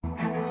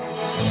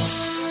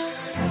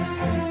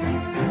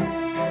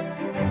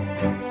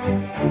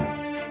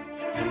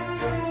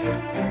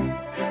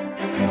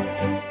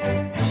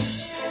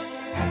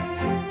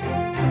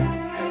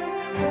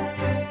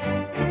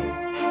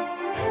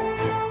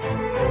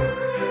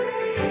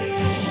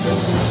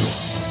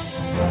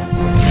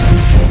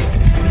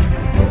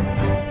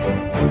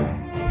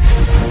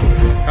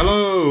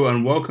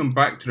welcome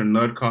back to the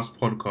Nerdcast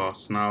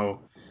podcast. Now,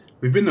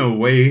 we've been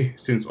away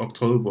since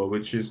October,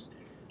 which is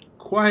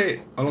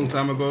quite a long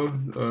time ago.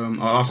 Our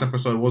last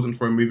episode wasn't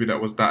for a movie that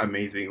was that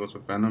amazing. It was for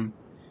Venom,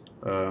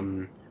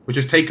 which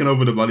has taken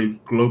over the bloody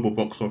global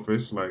box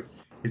office. Like,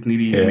 it's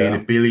nearly made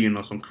 $1 billion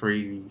or some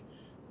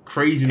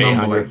crazy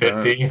number like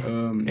that.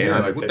 850.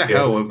 Like, what the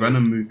hell? A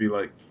Venom movie,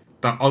 like,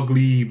 that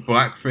ugly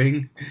black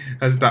thing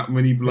has that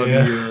many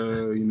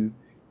bloody,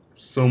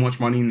 so much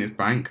money in its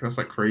bank. That's,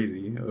 like,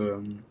 crazy.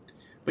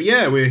 But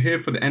yeah, we're here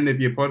for the end of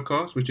year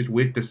podcast, which is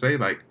weird to say.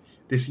 Like,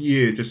 this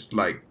year just,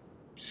 like,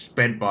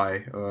 sped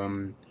by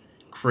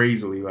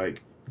crazily.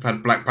 Like, we've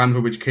had Black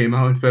Panther, which came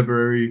out in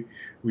February.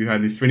 We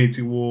had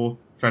Infinity War.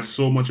 We've had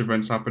so much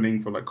events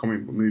happening for, like,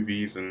 comic book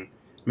movies and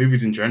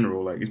movies in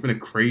general. Like, it's been a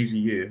crazy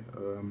year.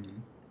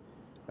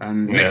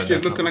 And next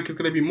year's looking like it's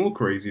going to be more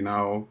crazy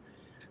now.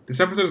 This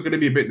episode is going to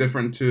be a bit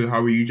different to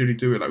how we usually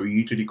do it. Like, we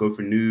usually go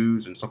for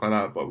news and stuff like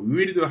that. But we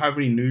really don't have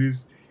any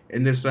news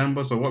in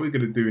December. So what we're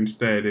going to do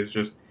instead is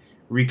just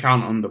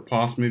recount on the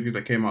past movies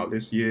that came out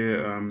this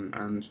year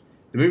and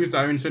the movies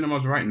that are in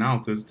cinemas right now.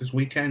 Because this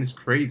weekend is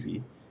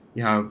crazy.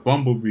 You have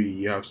Bumblebee.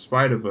 You have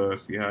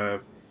Spider-Verse. You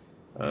have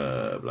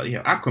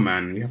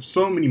Aquaman. You have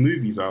so many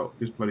movies out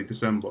this bloody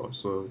December.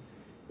 So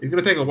it's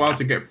going to take a while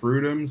to get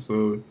through them.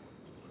 So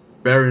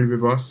bearing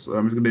with us. It's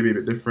going to be a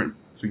bit different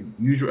to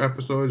usual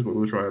episodes, but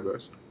we'll try our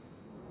best.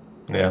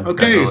 Yeah.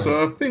 Okay, definitely.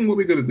 so I think what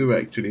we're going to do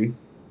actually,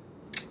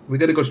 we're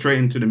going to go straight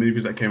into the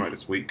movies that came out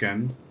this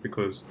weekend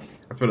because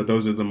I feel like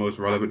those are the most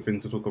relevant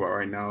things to talk about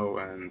right now,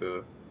 and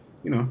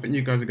I think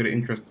you guys are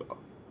going to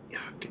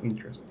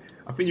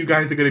I think you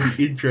guys are going to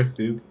be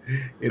interested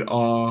in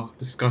our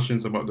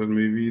discussions about those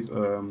movies.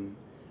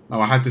 Now,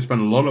 I had to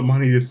spend a lot of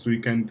money this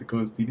weekend to go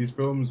and see these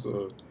films.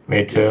 So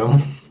Me too.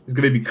 it's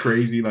going to be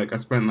crazy. Like, I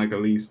spent like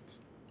at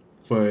least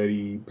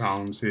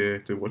 £30 here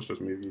to watch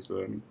those movies.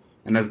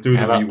 And that's due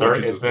to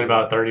rewatches. It's been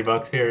about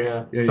 $30 here,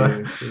 yeah.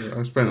 Yeah. So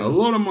I spent a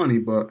lot of money,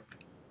 but,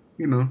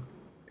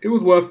 it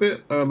was worth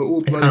it. But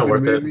all It's kind of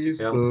worth movies.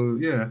 it. Yeah. So,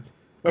 yeah.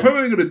 What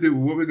we're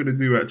going to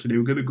do, actually,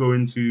 we're going to go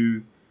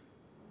into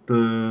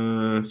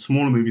the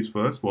smaller movies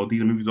first. Well,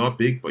 these movies are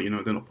big, but,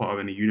 they're not part of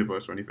any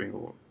universe or anything.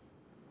 Well,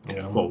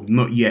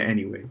 not yet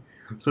anyway.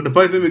 So the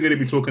first thing we're going to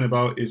be talking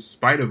about is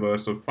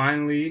Spider-Verse. So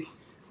finally,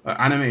 an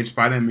animated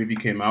Spider-Man movie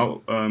came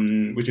out,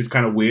 which is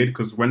kind of weird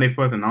because when they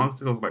first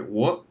announced it, I was like,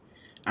 what?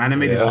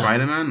 Animated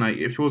Spider-Man? Like,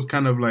 it feels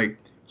kind of like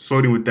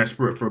Sony were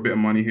desperate for a bit of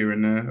money here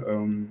and there.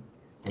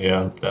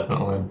 Yeah,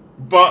 definitely.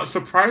 But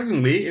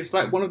surprisingly, it's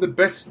like one of the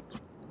best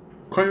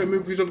comic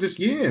movies of this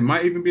year. It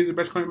might even be the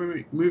best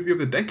comic movie of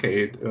the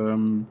decade.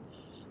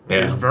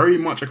 It's very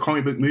much a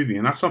comic book movie,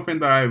 and that's something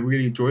that I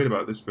really enjoyed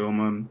about this film.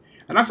 And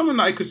that's something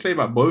that I could say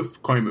about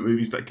both comic book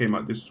movies that came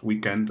out this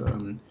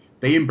weekend.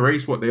 They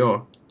embrace what they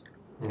are.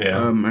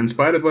 Yeah. And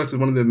Spider-Verse is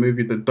one of the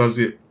movies that does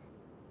it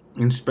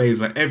in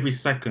spades. Like, every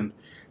second,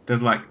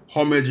 there's, like,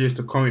 homages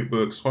to comic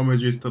books,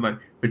 homages to, like,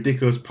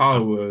 ridiculous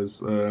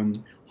powers,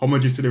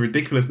 homages to the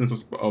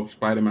ridiculousness of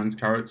Spider-Man's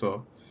character.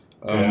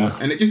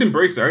 And it just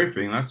embraces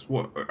everything. That's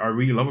what I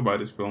really love about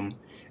this film.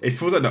 It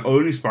feels like the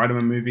only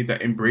Spider-Man movie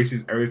that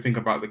embraces everything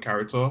about the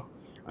character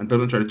and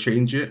doesn't try to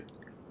change it.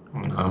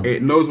 No.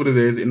 It knows what it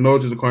is. It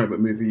knows it's a comic book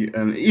movie,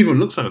 and it even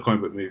looks like a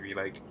comic book movie.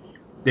 Like,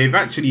 they've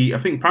actually, I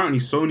think apparently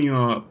Sony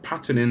are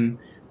patterning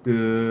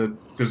the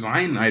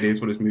design ideas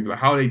for this movie, like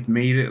how they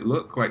made it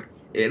look. Like,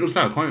 it looks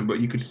like a comic book.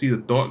 You could see the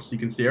dots, you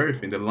can see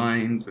everything, the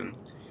lines, and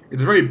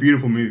it's a very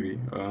beautiful movie.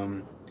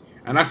 And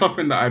that's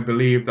something that I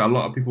believe that a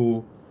lot of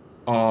people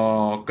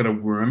are gonna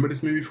remember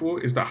this movie for,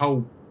 is that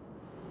how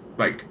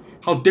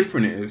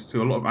different it is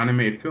to a lot of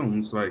animated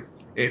films. Like,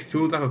 it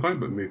feels like a comic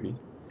book movie.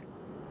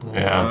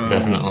 Yeah,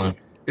 definitely.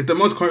 It's the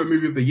most comic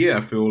movie of the year,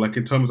 I feel, like,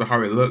 in terms of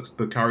how it looks,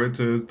 the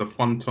characters, the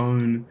fun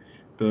tone,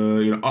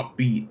 the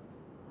upbeat,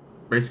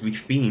 basically,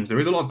 themes. There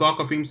is a lot of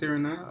darker themes here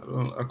and there.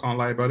 I can't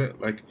lie about it.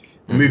 Like,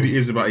 the movie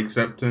is about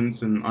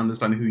acceptance and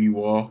understanding who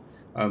you are,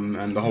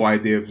 and the whole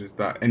idea of just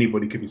that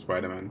anybody could be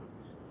Spider-Man.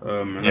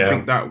 I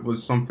think that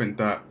was something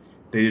that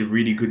they did a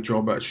really good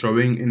job at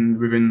showing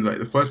within like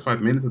the first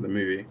 5 minutes of the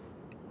movie.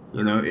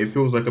 It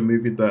feels like a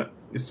movie that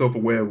is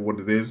self-aware of what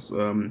it is.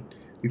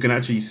 You can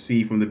actually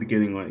see from the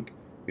beginning, like,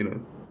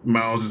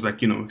 Miles is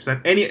like, it's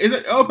like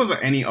it opens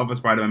like any other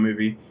Spider-Man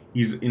movie.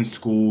 He's in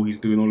school, he's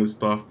doing all this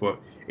stuff, but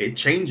it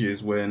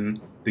changes when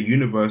the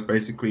universe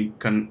basically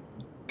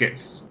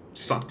gets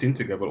sucked in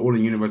together. All the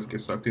universe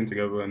gets sucked in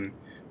together, and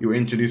you're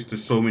introduced to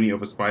so many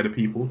other Spider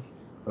people.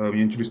 You're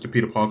introduced to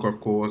Peter Parker, of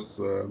course.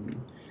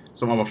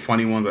 Some other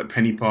funny ones like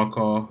Penny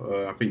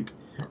Parker. I think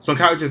some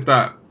characters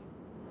that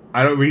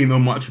I don't really know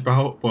much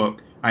about,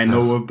 but I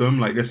know of them.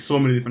 Like, there's so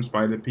many different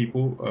Spider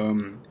people.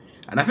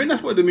 And I think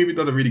that's what the movie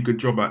does a really good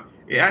job at.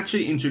 It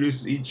actually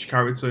introduces each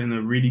character in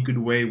a really good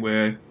way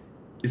where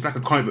it's like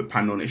a comic book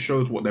panel and it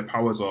shows what their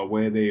powers are,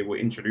 where they were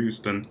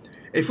introduced. And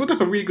it feels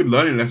like a really good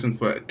learning lesson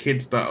for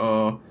kids that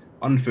are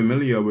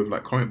unfamiliar with,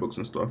 like, comic books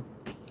and stuff.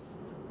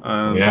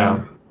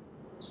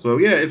 So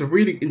yeah, it's a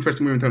really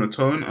interesting movie in terms of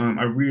tone.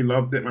 I really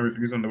loved it. My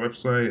reviews on the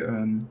website.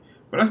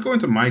 But let's go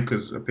into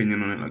Micah's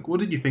opinion on it. Like, what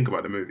did you think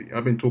about the movie?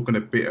 I've been talking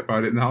a bit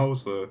about it now,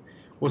 so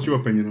what's your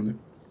opinion on it?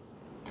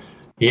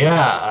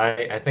 Yeah,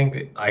 I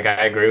think like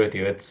I agree with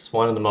you. It's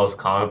one of the most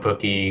comic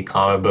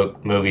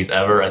book movies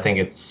ever. I think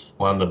it's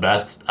one of the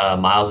best.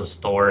 Miles'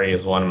 story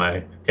is one of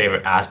my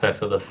favorite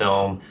aspects of the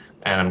film,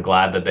 and I'm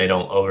glad that they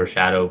don't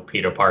overshadow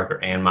Peter Parker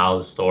and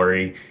Miles'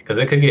 story because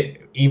it could get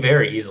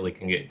very easily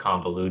can get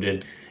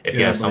convoluted if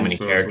you Yeah, have so by many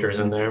so characters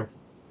in thing. there.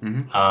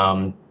 Mm-hmm.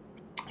 Um,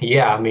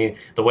 yeah, I mean,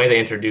 the way they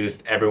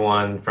introduced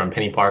everyone from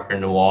Penny Parker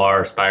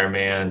Noir,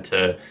 Spider-Man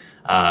to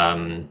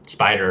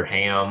Spider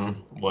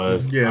Ham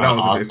was Yeah, that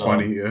was a bit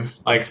funny. awesome. Yeah,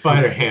 Like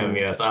Spider Ham, yeah,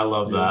 yes, I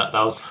love yeah, that.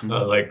 That mm-hmm.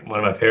 was like one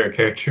of my favorite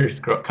characters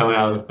coming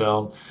out Yeah, of the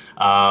film.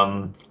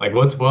 Like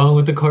what's wrong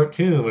with the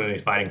cartoon when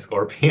he's fighting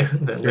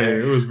Scorpion in yeah.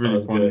 there? It was That really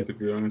was funny good. to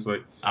be honest.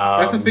 Like,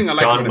 that's the thing I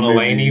like about John the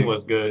Mulaney movie.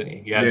 was good.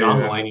 Yeah, Yeah, John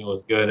yeah, Mulaney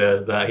was good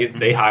as that.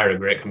 They mm-hmm. hired a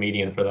great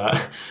comedian for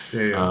that.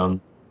 Yeah, yeah,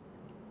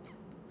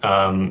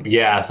 Um,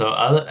 yeah, so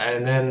other,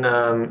 and then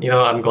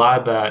I'm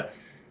glad that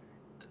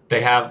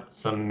they have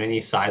some mini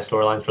side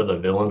storylines for the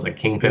villains. Like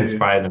yeah, Kingpin's yeah,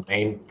 probably the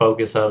main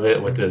focus of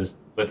it, with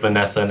mm-hmm.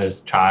 Vanessa and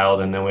his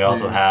child, and then we Yeah,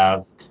 also yeah.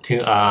 have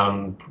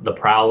the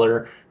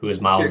Prowler, who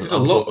is Yeah, Miles' there's a uncle.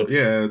 lot. Which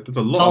Yeah, there's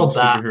a it's lot of all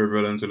that. superhero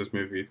villains in this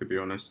movie. To be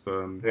honest,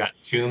 We got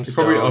it's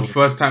probably our Tombstone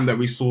first time that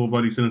we saw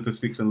Body Sinister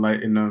Six in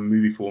light in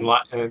movie form.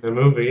 in the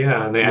movie,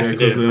 yeah, and they Yeah, actually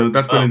because did it pretty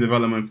that's been in well.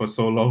 development for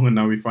so long, and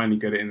now we finally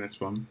get it in this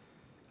one.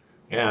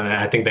 Yeah, and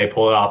I think they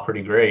pulled it off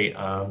pretty great.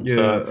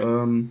 Yeah,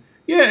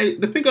 yeah.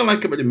 The thing I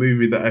like about the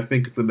movie that I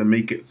think is going to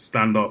make it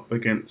stand up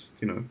against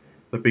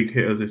the big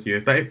hitters this year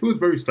is that it feels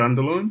very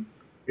standalone.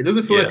 It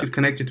doesn't feel like Yeah, it's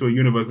connected to a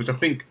universe, which I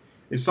think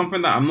is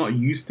something that I'm not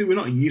used to. We're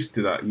not used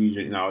to that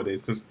usually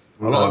nowadays because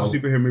a lot of no,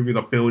 superhero movies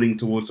are building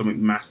towards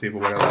something massive or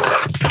whatever.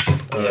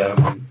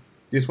 yeah,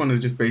 This one is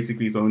just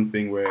basically its own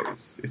thing where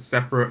it's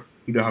separate.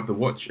 You don't have to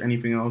watch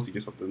anything else. You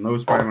just have to know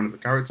Spider-Man as a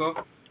character,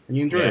 and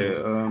you enjoy yeah,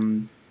 it.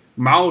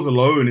 Miles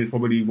alone is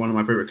probably one of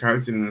my favorite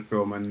characters in the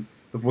film, and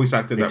the voice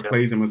actor me that too.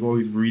 plays him as well,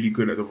 he's really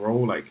good at the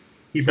role. Like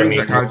he brings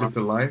that Shamik character Moore.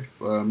 to life.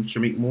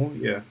 Shamik Moore,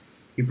 yeah,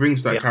 he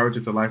brings that Yeah, character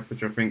to life,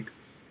 which I think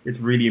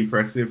is really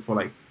impressive for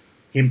like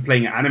him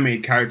playing an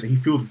animated character. He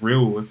feels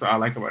real. That's what I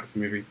like about this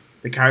movie.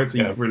 The character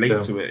you yeah, can me relate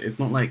too. to it. It's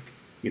not like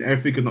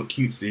everything is not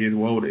cutesy. His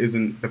world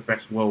isn't the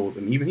best world,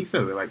 and even he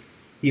says it. Like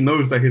he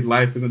knows that his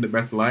life isn't the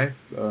best life,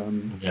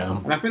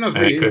 Yeah, and I think that's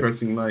and really it could.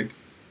 interesting. Like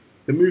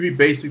the movie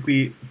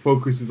basically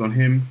focuses on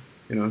him,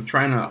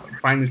 trying to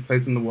find his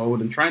place in the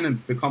world and trying to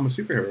become a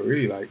superhero.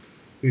 Really, like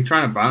he's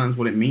trying to balance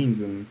what it means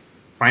and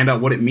find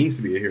out what it means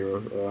to be a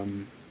hero.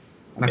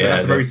 And I think Yeah,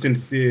 that's a very definitely.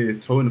 sincere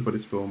tone for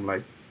this film.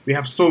 Like we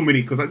have so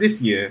many because like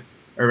this year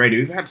already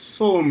we've had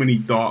so many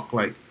dark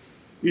like.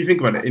 If you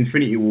think about it,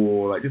 Infinity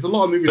War, like there's a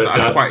lot of movies The that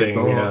are quite dusting,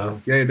 dark, yeah.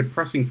 yeah,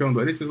 depressing films,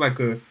 but this is like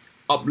a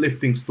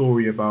uplifting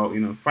story about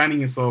finding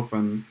yourself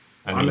and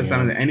I mean,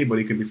 understanding that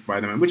anybody can be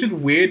Spider-Man, which is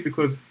weird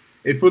because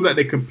it feels like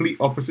the complete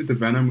opposite to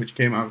Venom, which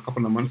came out a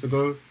couple of months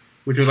ago,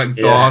 which was like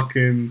yeah. dark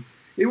and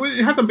it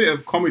had a bit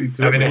of comedy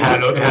to I it, mean, but it was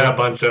it also had a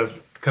bunch of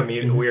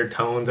Mhm. weird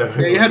tones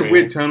Yeah, it everywhere, had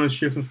weird man. tonal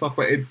shifts and stuff,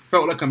 but it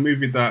felt like a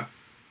movie that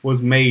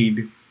was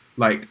made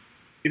like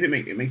if it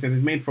makes sense,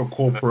 it's made for a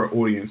corporate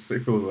audience. So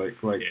it feels like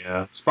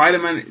Yeah,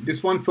 Spider-Man.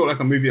 This one felt like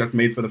a movie that's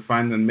made for the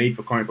fans and made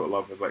for comic book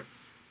lovers. Like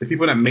the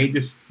people that yeah, made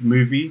this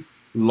movie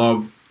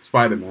love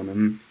Spider-Man,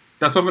 and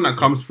that's something that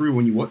comes through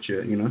when you watch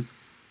it.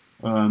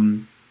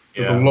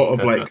 There's a yeah, lot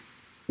of definitely. like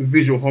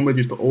visual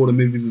homages to older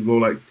movies as well.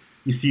 Like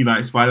you see,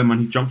 like Spider-Man,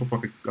 he jumps off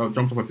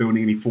a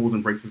building and he falls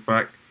and breaks his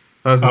back,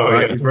 hurts his Oh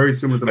back. yeah, It's very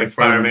similar to like like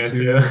Spider-Man Spider-Man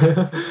too. Two,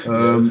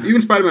 Yes.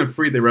 even Spider-Man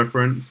 3 they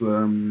reference,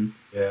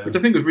 Yeah. which I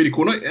think is really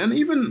cool. Like, and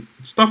even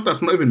stuff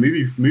that's not even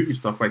movie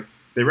stuff. Like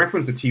they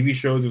reference the TV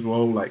shows as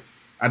well. Like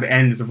at the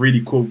end, it's a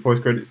really cool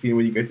post-credit scene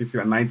where you get to see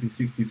that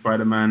 1960s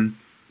Spider-Man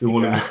do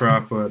all of his Yeah,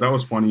 crap. That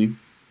was funny.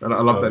 I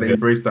that love that was they good.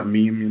 embraced that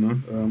meme.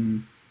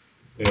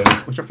 Yeah,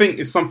 Which I think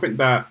is something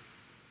that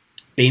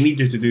they need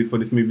you to do for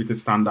this movie to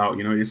stand out.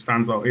 It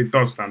stands out. It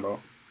does stand out.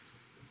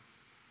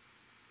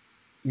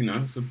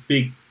 It's a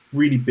big,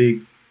 really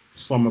big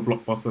summer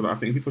blockbuster that I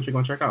think people should go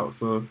and check out.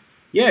 So,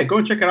 yeah, go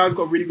and check it out. It's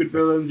got really good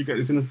villains. You get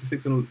the Sinister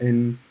Six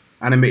in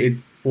animated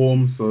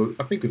form, so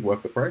I think it's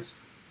worth the price.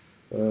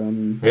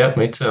 Um, yeah,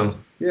 me too.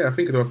 yeah, I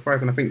think it's worth the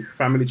price, and I think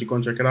family should go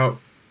and check it out.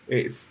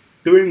 It's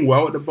doing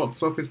well at the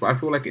box office, but I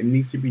feel like it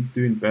needs to be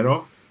doing better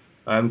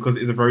because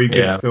it's a very good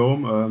Yeah,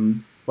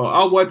 film. But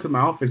our word to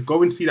mouth is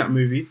go and see that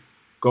movie.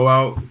 Go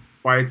out,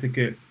 buy a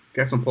ticket,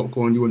 get some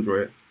popcorn. You enjoy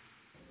it.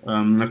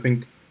 I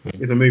think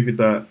mm, it's a movie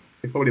that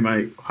it's probably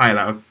my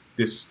highlight of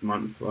this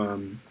month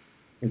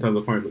in terms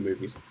of comic book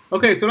movies.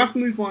 Okay, so let's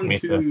move on me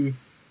too. to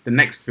the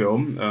next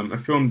film, a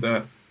film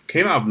that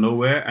came out of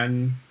nowhere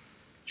and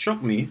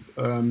shocked me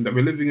that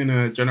we're living in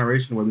a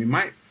generation where we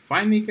might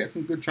finally get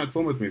some good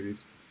Transformers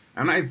movies,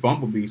 and that is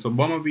Bumblebee. So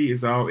Bumblebee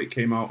is out. It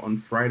came out on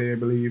Friday, I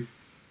believe,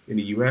 in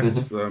the Hmm.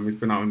 US. It's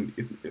been out.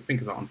 I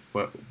think it's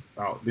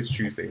out this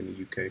Tuesday in the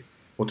UK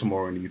or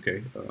tomorrow in the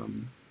UK,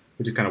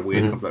 which is kind of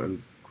weird. It Hmm. comes out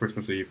on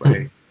Christmas Eve. But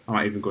hey, I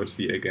might even go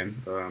see it again.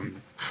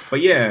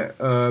 But yeah,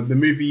 the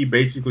movie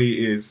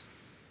basically is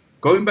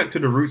going back to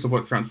the roots of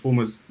what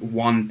Transformers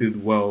One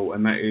did well,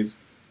 and that is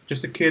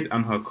just a kid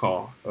and her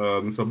car.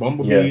 So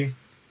Bumblebee Yes.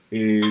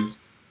 is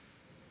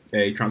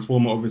a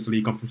Transformer. Obviously,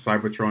 he comes from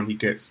Cybertron. He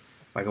gets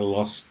like a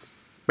lost.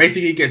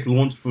 Basically, he gets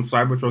launched from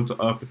Cybertron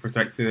to Earth to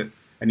protect it,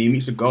 and he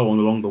meets a girl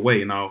along the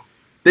way. Now,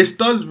 this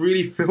does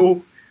really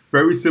feel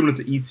very similar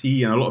to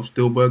E.T. and a lot of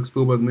Spielberg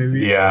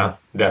movies. Yeah,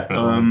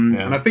 definitely. And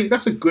Yeah. I think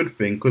that's a good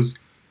thing because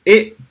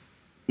it.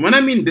 When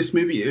I mean this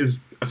movie is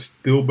a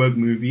Spielberg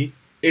movie,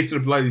 it's a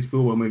bloody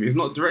Spielberg movie. It's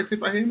not directed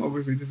by him.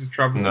 Obviously, this is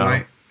Travis No,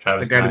 Knight, the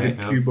Travis guy that Knight. did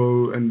Yeah.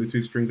 Kubo and the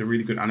Two Strings, a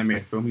really good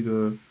animated film. He's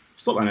a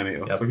stop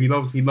animator, so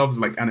Yep. he loves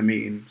like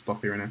animating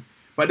stuff here and there.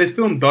 But this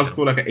film does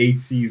feel like an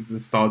 80s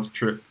nostalgia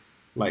trip,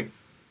 like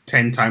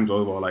 10 times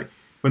over. Like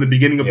from the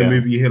beginning of the Yeah.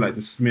 movie, you hear like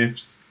the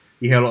Smiths,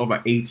 you hear a lot of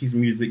like 80s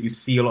music, you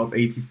see a lot of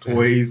 80s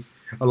toys,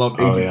 a lot of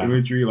Oh 80s yeah.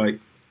 imagery. Like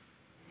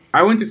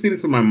I went to see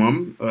this with my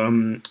mum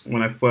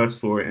when I first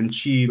saw it, and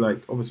she like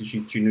obviously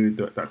she knew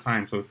that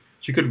time, so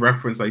she could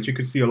reference like she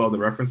could see a lot of the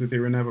references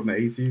here and there from the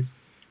 80s,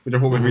 which I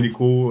thought was Hmm. really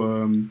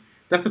cool.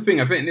 That's the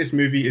thing. I think this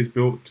movie is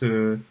built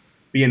to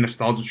be a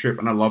nostalgia trip,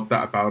 and I love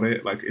that about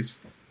it. Like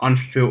it's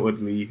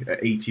unfilteredly an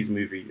 80s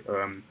movie.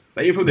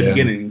 Like even from the Yeah.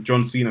 beginning,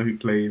 John Cena, who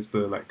plays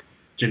the like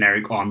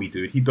generic army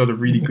dude, he does a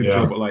really good Yeah.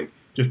 job at like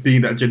just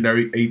being that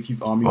generic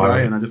 80s army All guy,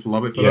 right. and I just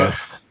love it for Yeah.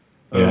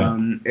 that.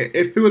 Yeah.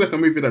 It feels like a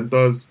movie that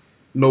does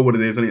know what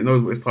it is and it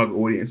knows what its target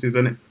audience is,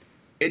 and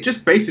it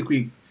just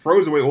basically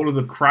throws away all of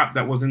the crap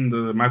that was in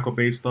the Michael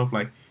Bay stuff,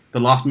 like the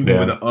last movie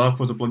where Yeah. the Earth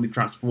was a bloody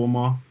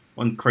transformer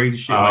on crazy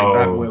shit like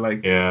that, where Oh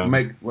like yeah.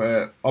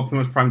 where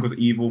Optimus Prime goes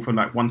evil for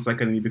like 1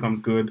 second and he becomes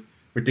good,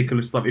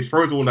 ridiculous stuff. It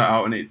throws all that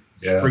out and it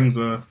Yeah. brings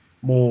a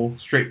more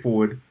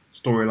straightforward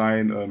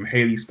storyline.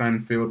 Haley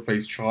Stanfield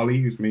plays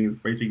Charlie, who's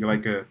basically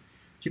like a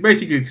she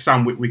basically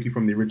Sam Witwicky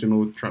from the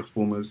original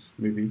Transformers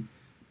movie,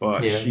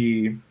 but Yeah.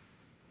 she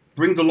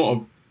brings a lot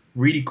of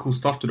really cool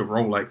stuff to the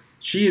role. Like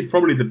she is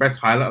probably the best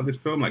highlight of this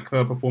film. Like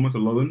her performance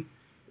alone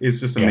is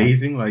just Yeah.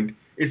 amazing. Like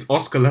it's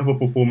Oscar level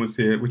performance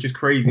here, which is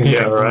crazy in a Yeah.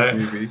 Transformers Right.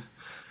 movie.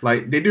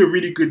 Like they do a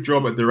really good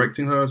job at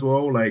directing her as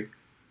well. Like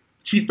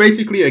she's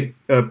basically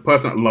a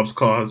person that loves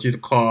cars. She's a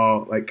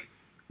car like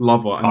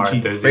lover, and Car she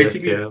enthusiast.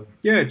 basically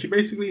Yeah. she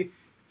basically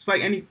it's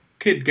like any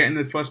kid getting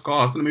their first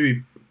car. That's what the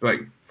movie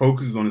like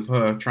focuses on is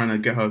her trying to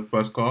get her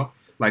first car.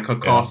 Like her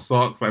car Yeah.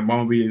 sucks. Like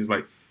Bumblebee is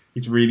like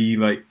he's really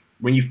like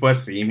when you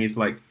first see him, he's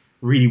like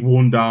really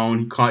worn down.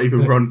 He can't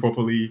even run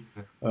properly.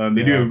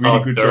 They do Yeah. a It's really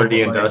all good job.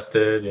 dirty Of, and like,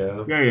 dusted.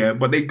 Yeah. yeah,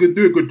 but they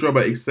do a good job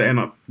at setting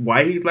up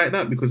why he's like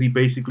that because he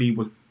basically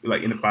was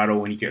like in a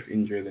battle when he gets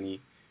injured and he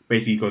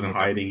basically goes in Yeah.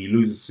 hiding. He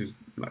loses his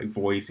like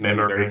voice, he loses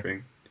Memory.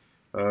 everything,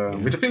 Yeah.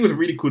 which I think was a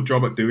really cool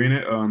job at doing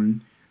it.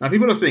 Now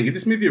people are saying, is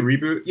this movie a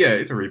reboot? Yeah,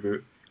 it's a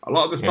reboot. A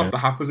lot of the stuff Yeah. that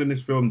happens in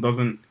this film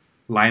doesn't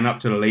line up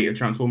to the later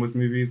Transformers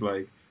movies,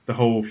 like the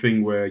whole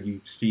thing where you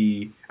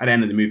see at the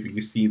end of the movie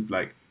you see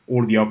like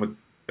all the other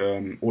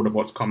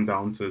Autobots come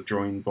down to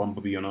join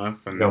Bumblebee on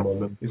Earth, and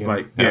it's Yeah.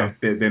 like Yeah.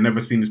 they've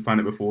never seen this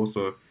planet before,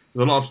 so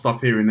there's a lot of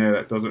stuff here and there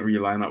that doesn't really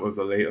line up with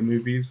the later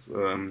movies,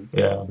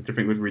 Yeah. which I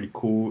think was really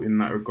cool in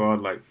that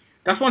regard. Like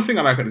that's one thing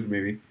I like about this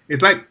movie.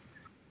 It's like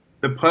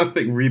the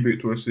perfect reboot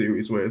to a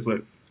series where it's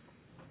like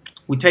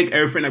we take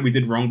everything that we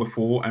did wrong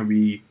before and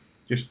we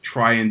just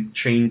try and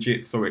change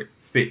it so it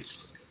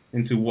fits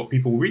into what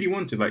people really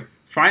wanted. Like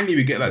finally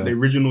we get like the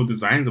original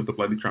designs of the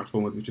bloody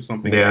Transformers, which is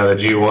something Yeah. The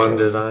amazing. G1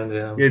 designs.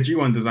 Yeah. Yeah,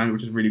 G1 design,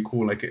 which is really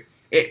cool. Like it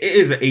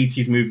is an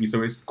 80s movie,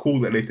 so it's cool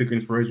that they took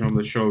inspiration from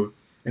the show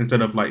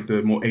instead of like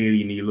the more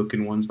alien-y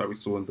looking ones that we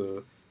saw in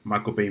the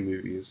Michael Bay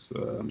movies.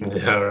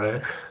 Yeah.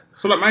 Right.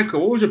 So like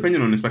Michael, what was your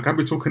opinion on this? Like I've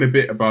been talking a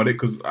bit about it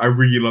because I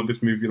really love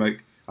this movie.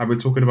 Like I've been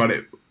talking about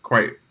it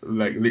quite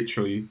like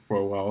literally for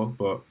a while.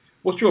 But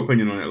what's your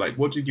opinion on it? Like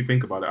what did you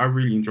think about it? I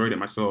really enjoyed it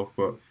myself,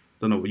 but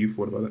don't know what you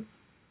thought about it.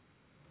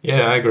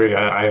 Yeah, I agree.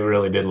 I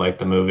really did like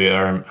the movie.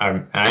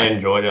 I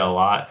enjoyed it a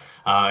lot.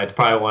 It's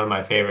probably one of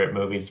my favorite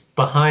movies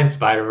behind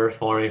Spider-Verse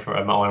for me, for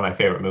one of my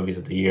favorite movies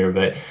of the year.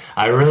 But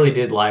I really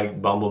did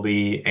like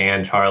Bumblebee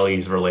and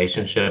Charlie's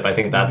relationship. I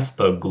think that's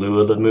the glue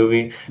of the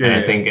movie. Yeah, and I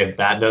yeah. think if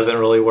that doesn't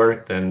really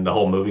work, then the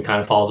whole movie kind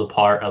of falls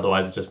apart.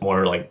 Otherwise, it's just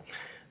more like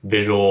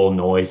visual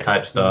noise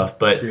type stuff.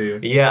 But Yeah, yeah.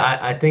 yeah,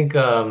 I think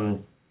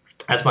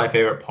that's my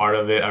favorite part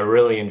of it. I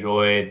really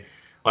enjoyed,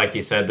 like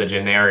you said, the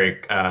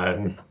generic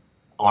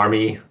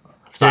army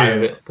side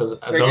of Yeah. it, because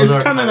Like, those it's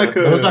are kinda like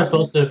those a- are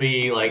supposed to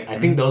be like, I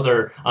think those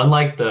are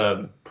unlike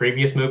the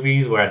previous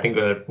movies where I think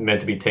they're meant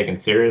to be taken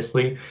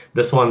seriously.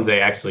 This one's they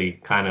actually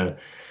kind of,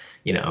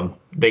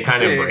 they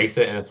kind of Yeah. embrace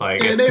it, and it's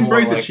like Yeah, it's they more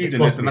embrace the like, it's cheesiness,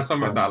 supposed to and be that's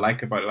something fun. that I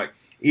like about it. Like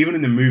even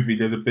in the movie,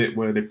 there's a bit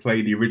where they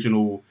play the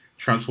original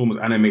Transformers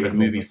animated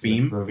movie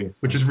theme, Movies.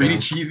 which is really Yeah.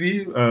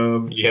 cheesy.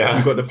 Yeah.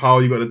 You got the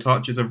power, you got the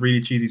touch. It's a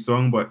really cheesy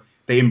song, but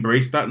they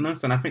embrace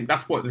thatness, and I think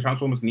that's what the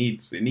Transformers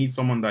needs. It needs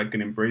someone that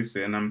can embrace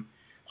it, and I'm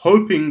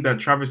hoping that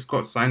Travis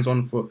Scott signs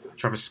on for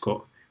Travis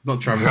Scott,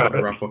 not Travis Scott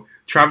the rapper.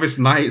 Travis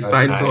Knight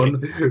signs Knight.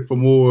 on for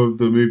more of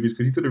the movies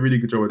because he did a really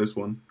good job with this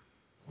one.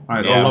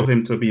 I Yeah, love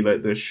him to be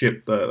like the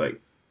ship that like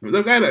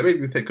the guy that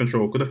made me take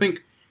control. Because I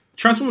think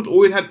Transformers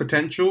always had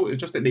potential. It's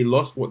just that they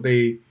lost what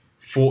they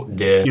thought.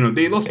 did.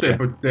 They lost Yeah.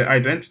 their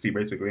identity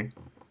basically.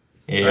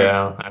 Like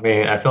Yeah. I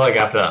mean, I feel like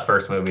after that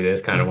first movie, they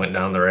just kind of went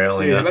down the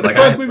railing. yeah, like the Like I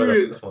first enjoyed the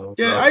movie. first one. It was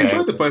Yeah, I okay.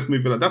 enjoyed the first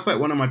movie. Like that's like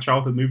one of my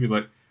childhood movies.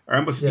 Like I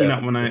remember seeing Yeah.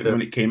 that Me when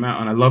too. it came out,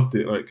 and I loved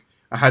it. Like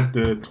I had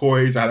the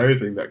toys, I had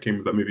everything that came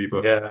with that movie,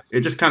 but Yeah.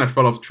 it just kind of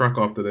fell off track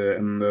after that.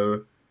 And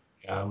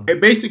Um, it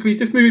basically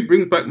this movie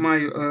brings back my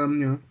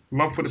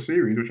love for the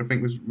series, which I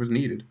think was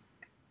needed.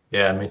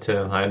 yeah, me too.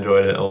 I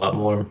enjoyed it a lot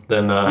more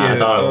than I Yeah.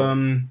 thought I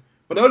would.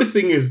 But the other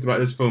thing is about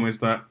this film is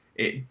that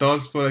it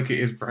does feel like it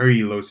is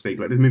very low stakes.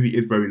 Like this movie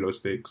is very low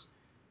stakes.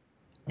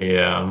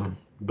 Yeah. So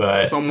But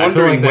I'm I feel like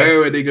wondering that.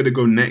 where are they going to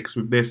go next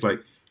with this?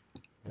 Like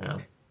Yeah.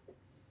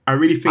 I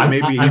really think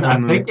maybe I'm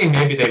even thinking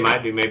maybe they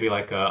might do maybe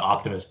like a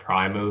Optimus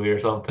Prime movie or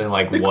something.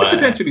 Like they could what?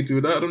 potentially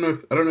do that. I don't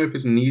know if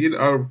it's needed.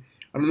 I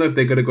don't know if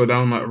they're gonna go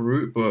down that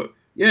route, but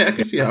yeah, I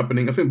can see it Yeah.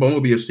 happening. I think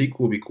Bumblebee a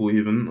sequel would be cool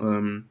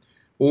even.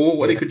 Or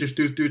what they Yeah. could just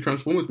do is do a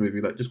Transformers movie,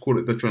 like just call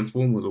it the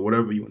Transformers or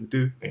whatever you want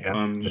to do.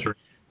 Yeah. Just Like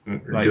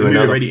the do movie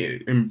another.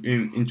 already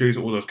enjoys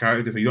all those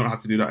characters, so you don't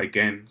have to do that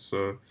again.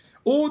 So,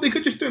 or they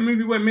could just do a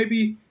movie where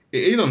maybe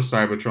it is on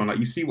Cybertron. Like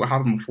you see what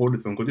happened before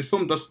this film, because this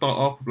film does start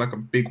off with like a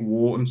big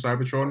war on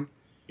Cybertron,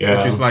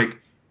 which is Yeah. like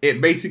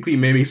it basically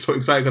made me so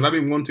excited because I've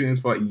been wanting this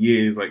for like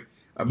years. Like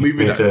a movie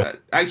Me that too.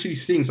 actually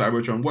seeing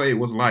Cybertron, what it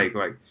was like.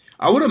 Like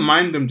I wouldn't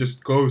mind them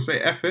just go say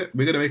F it.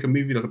 We're gonna make a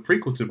movie that's a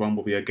prequel to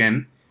Bumblebee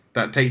again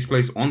that takes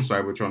place on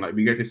Cybertron. Like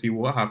we get to see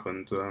what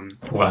happened.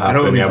 What I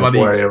know it'll happened? be Yeah, bloody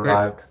before he expect.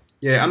 arrived.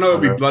 Yeah, I know it'll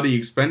be Or, bloody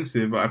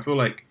expensive, but I feel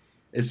like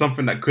it's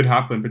something that could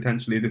happen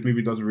potentially if this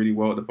movie does really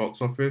well at the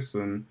box office,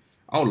 and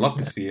I would love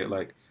to see it.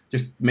 Like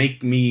just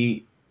make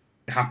me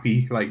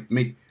happy. Like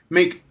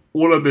make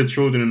all of the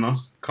children in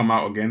us come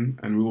out again,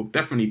 and we will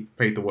definitely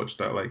pay to watch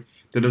that. Like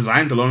the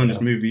designs alone in this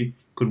yeah. movie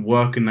could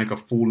work in like a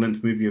full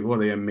length movie as well.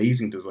 They're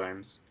amazing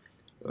designs.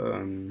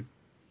 Um,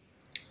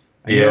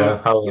 and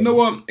Yeah. you know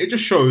what? It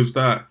just shows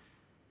that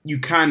you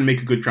can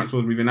make a good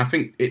Transformers movie, and I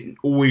think it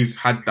always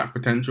had that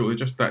potential. It's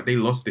just that they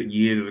lost it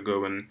years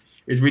ago, and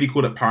it's really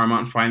cool that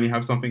Paramount finally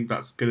have something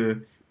that's gonna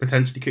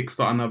potentially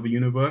kickstart another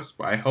universe.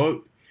 But I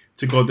hope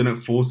to God they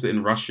don't force it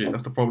and rush it.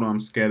 That's the problem I'm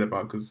scared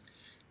about because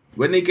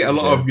when they get a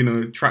lot Yeah.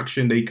 of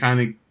traction, they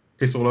kind of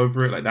piss all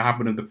over it. Like that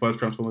happened in the first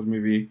Transformers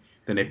movie,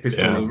 then they pissed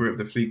all Yeah. over it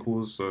with the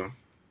sequels. So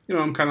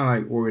I'm kind of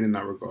like worried in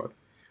that regard.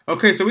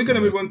 Okay, so we're gonna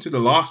Yeah. move on to the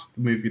last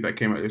movie that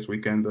came out this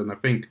weekend, and I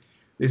think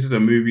this is a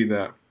movie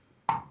that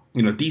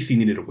DC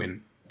needed a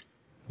win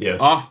Yes.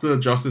 after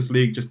Justice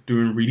League just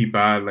doing really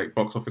bad, like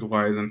box office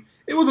wise, and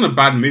it wasn't a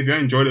bad movie. I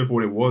enjoyed it for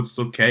what it was. It's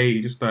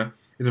okay. Just that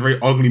it's a very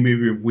ugly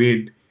movie with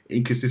weird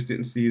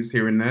inconsistencies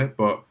here and there.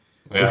 But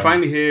we're Yeah.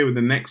 finally here with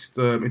the next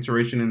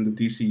iteration in the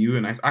DCU,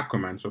 and that's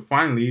Aquaman. So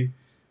finally,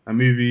 a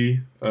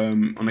movie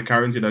on a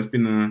character that's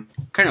been a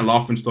kind of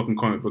laughing stock in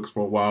comic books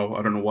for a while.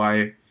 I don't know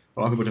why. A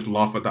lot of people just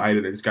laugh at the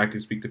idea that this guy can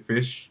speak to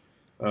fish,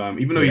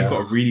 even though he's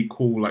got Yeah. a really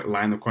cool like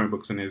line of comic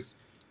books in his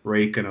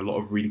rake and a lot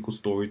of really cool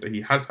stories that he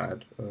has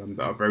had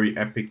that are very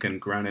epic and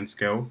grand in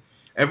scale.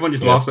 Everyone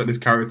just Yeah. laughs at this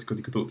character because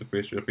he can talk to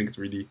fish. I think it's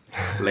really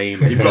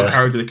lame. You've got a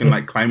character that can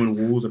like climb on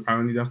walls.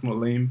 Apparently, that's not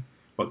lame.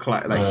 But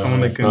like someone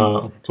that It's can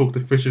not. talk to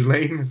fish is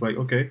lame. It's like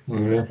okay.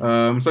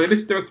 Yeah. So this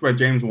is directed by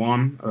James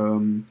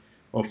Wan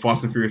of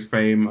Fast and Furious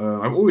fame.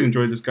 I've always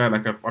enjoyed this guy.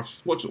 Like I've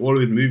watched all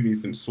of his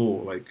movies since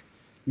Saw. Like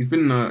he's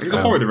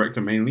a horror director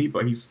mainly,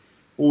 but he's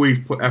always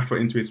put effort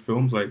into his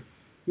films. Like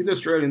he's an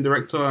Australian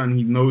director and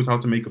he knows how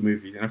to make a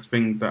movie. And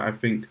I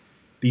think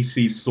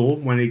DC saw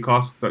when they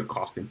cast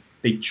him.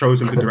 They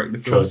chose him to direct the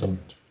film. Chose him.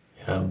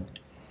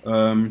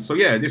 Yeah. So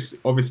yeah, this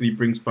obviously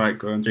brings back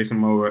Jason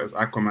Momoa as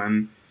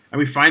Aquaman, and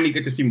we finally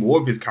get to see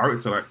more of his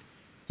character. Like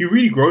he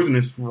really grows in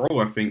this role.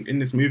 I think in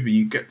this movie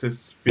you get to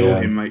feel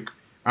Yeah. him like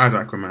as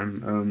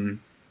Aquaman.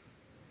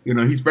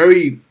 He's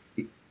very.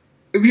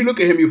 If you look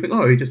at him, you think,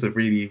 oh, he's just a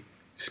really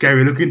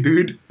scary looking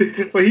dude.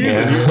 But he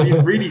isn't. Yeah. He's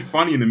really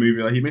funny in the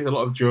movie. Like he makes a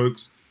lot of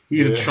jokes.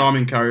 He's a Yeah.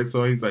 charming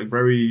character. He's like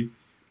very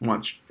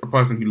much a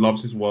person who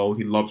loves his world.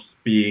 He loves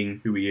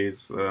being who he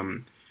is.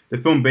 The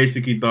film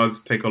basically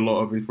does take a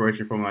lot of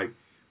inspiration from like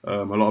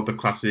a lot of the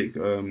classic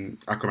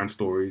Aquaman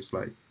stories.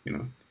 Like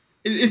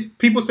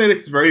people say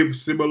this is very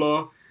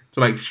similar to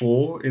like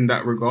 4 in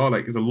that regard.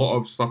 Like there's a lot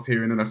of stuff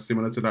here and there that's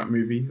similar to that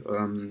movie.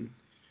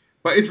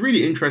 But it's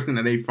really interesting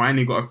that they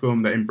finally got a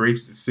film that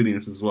embraces its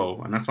silliness as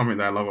well, and that's something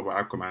that I love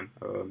about Aquaman.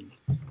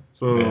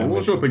 So, Yeah, me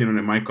what's your too. opinion on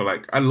it, Michael?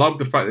 Like, I love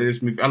the fact that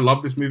this movie. I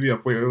love this movie. I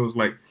thought it was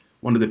like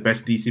one of the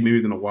best DC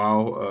movies in a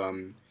while.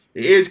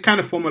 It is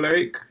kind of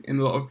formulaic in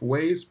a lot of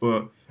ways,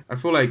 but I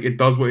feel like it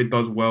does what it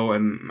does well,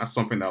 and that's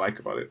something that I like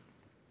about it.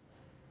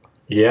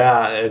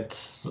 Yeah,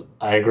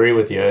 I agree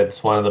with you.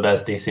 It's one of the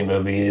best DC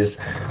movies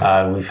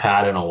we've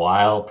had in a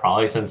while,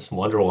 probably since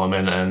Wonder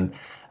Woman. And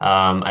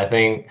I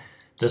think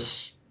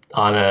just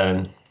on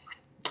a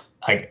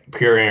like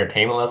pure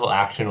entertainment level,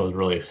 action was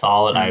really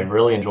solid. I Mm.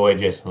 really enjoyed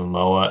Jason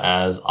Momoa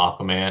as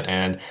Aquaman,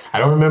 and I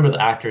don't remember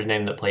the actor's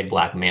name that played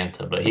Black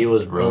Manta, but he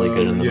was really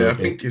good in the Yeah, I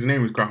movie. think his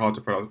name is quite hard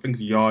to pronounce. I think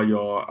it's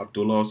Yahya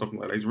Abdullah or something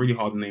like that. It's a really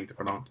hard name to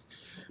pronounce.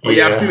 But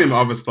yeah, I've seen him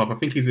Yeah, in other stuff. I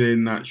think he's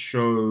in that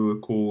show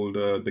called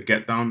The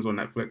Get Downs on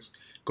Netflix.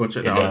 Go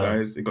check that he out,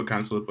 does. guys. It got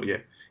cancelled, but yeah,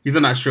 he's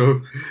in that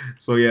show.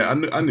 So yeah,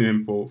 I knew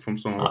him from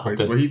some other I'll have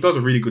places. to But he does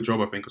a really good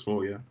job, I think, as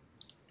well. Yeah.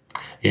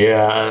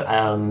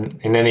 Yeah, and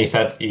then they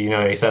set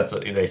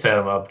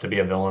him up to be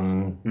a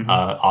villain, Hmm.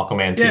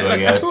 Aquaman Yeah, 2, I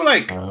like I feel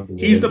guess. like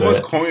he's Beginning the most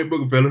to comic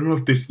book villain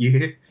of this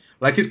year.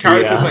 Like his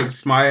character's yeah, like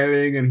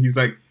smiling, and he's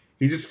like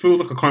he just feels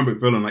like a comic book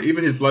villain. Like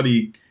even his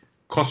bloody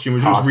costume,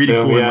 which looks really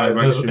costume, cool in yeah, live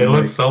it action. looks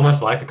Like so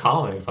much like the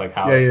comics, like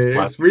how yeah, it's yeah,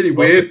 like it's really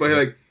weird, spoken but to.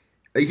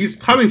 like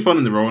he's having fun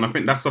in the role, and I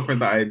think that's something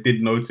that I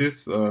did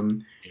notice.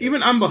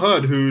 Even Amber Yes.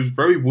 Heard, who's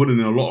very wooden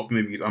in a lot of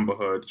movies, Amber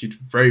Heard, she's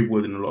very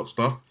wooden in a lot of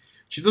stuff.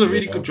 She does a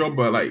really Yeah. good job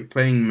at like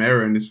playing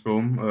Mera in this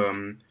film,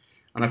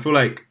 and I feel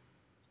like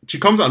she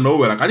comes out of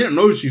nowhere. Like I didn't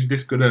know she's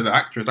this good as an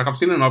actress. Like I've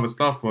seen her in other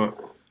stuff, but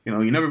you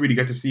never really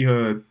get to see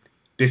her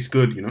this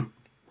good.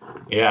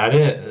 Yeah, I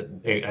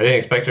didn't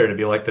expect her to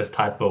be like this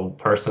type of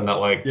person that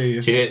like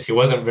Yeah, yeah. she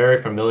wasn't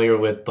very familiar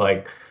with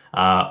like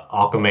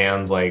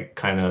Aquaman's like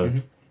kind of Hmm.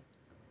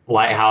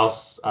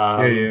 lighthouse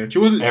Yeah, yeah. She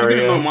didn't know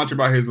area. much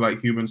about his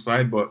like human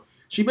side, but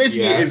she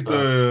basically Yeah, is so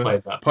the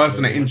played that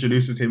person part, that yeah.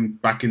 introduces him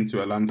back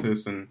into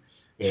Atlantis, and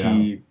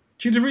Yeah.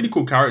 she's a really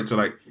cool character.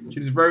 Like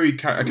she's a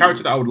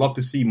character that I would love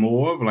to see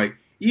more of. Like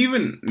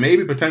even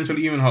maybe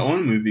potentially even her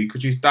own movie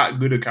because she's that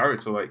good a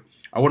character. Like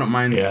I wouldn't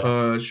mind Yeah.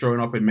 her showing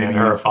up in And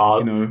her maybe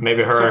father,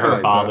 maybe her and something her like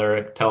that.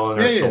 father telling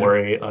her Yeah, yeah.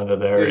 story under Yeah,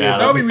 there. yeah, Yeah, that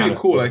that'd would be be really kind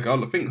of cool. cool. Like,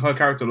 I think her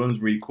character alone is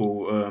really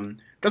cool.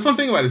 That's one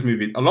thing about this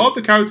movie. A lot of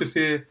the characters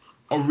here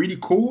are really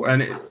cool,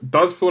 and it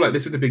does feel like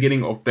this is the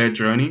beginning of their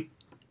journey.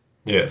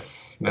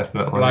 Yes,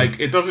 definitely. Like,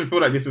 it doesn't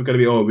feel like this is going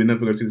to be, oh, we're never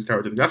going to see this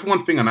character. That's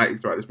one thing I like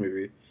throughout this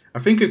movie. I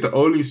think it's the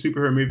only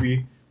superhero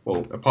movie,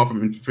 well, apart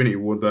from Infinity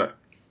War, that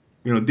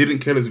didn't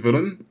kill his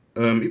villain.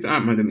 Even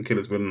Ant-Man didn't kill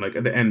his villain. Like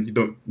at the end,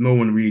 no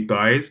one really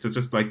dies. There's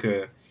just like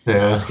a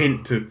Yeah,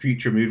 hint to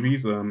future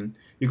movies.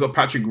 You got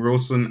Patrick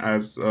Wilson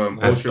as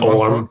that's Ocean Master,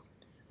 Orm.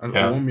 as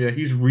Yeah. Orm. Yeah,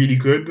 he's really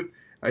good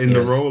in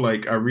the role. Yes,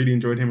 Like I really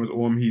enjoyed him as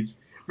Orm. He's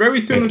very me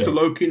similar to too.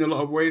 Loki in a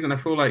lot of ways, and I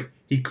feel like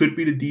he could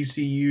be the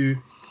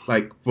DCU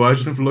like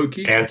version of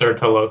Loki. Answer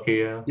to Loki.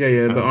 Yeah. Yeah,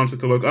 yeah, the Uh, answer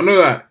to Loki. I know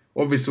that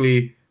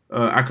obviously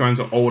Aquaman's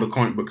an older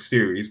comic book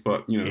series,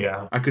 but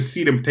yeah. I could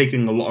see them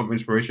taking a lot of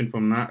inspiration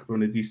from that,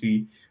 from the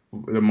DC,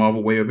 the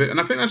Marvel way of it, and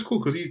I think that's cool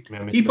because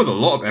Yeah, me he too. put a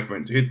lot of effort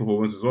into his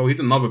performance as well. He's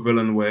another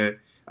villain where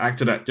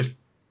actor that just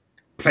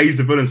plays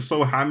the villain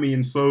so hammy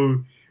and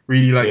so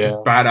really like just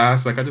Yeah.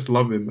 badass. Like I just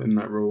love him in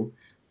that role.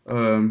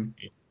 Um,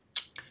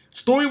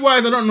 Story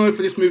wise, I don't know if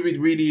this movie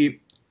really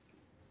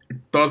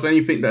does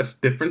anything that's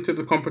different to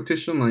the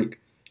competition. Like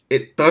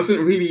it doesn't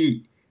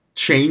really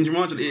change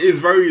much. It is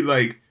very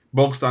like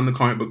bog standard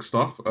comic book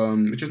stuff,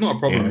 which is not a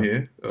problem Yeah.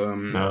 here.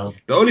 No.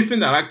 The only thing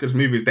that I like this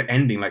movie is the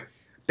ending. Like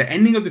the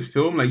ending of this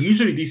film, like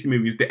usually DC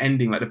movies, the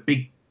ending, like the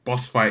big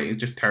boss fight is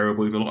just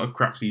terrible. There's a lot of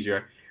crap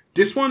CGI.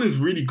 This one is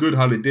really good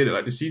how they did it.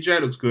 Like the CGI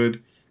looks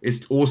good.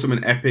 It's awesome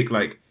and epic.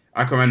 Like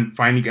Aquaman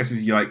finally gets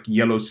his like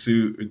yellow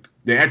suit.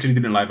 They actually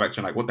did it in live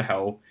action. Like what the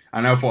hell? I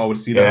never thought I would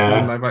see that suit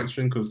in Yeah. live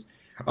action because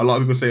a lot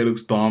of people say it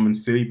looks dumb and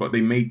silly, but they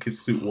make his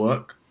suit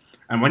work.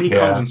 And when he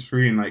comes Yeah. on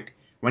screen, like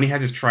when he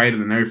has his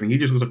trident and everything, he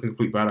just looks like a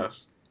complete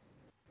badass,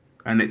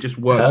 and it just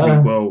works really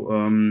Uh,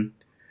 well.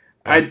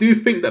 I do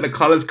think that the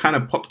colors kind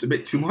of popped a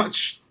bit too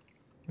much,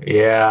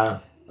 yeah.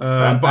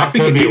 That but I that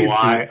think it could be needed to.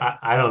 why.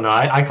 I don't know.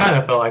 I kind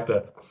of felt like I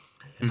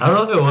don't Mhm.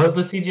 know if it was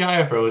the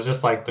CGI or if it was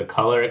just like the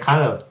color. It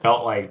kind of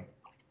felt like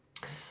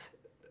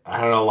I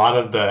don't know. A lot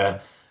of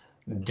the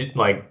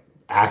like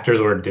actors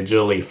were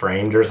digitally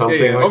framed or Yeah, something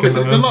yeah. like in Obviously,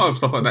 the there's a movie. lot of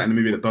stuff like that in the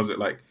movie that does it.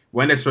 Like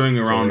when they're swimming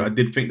around, So I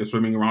did think the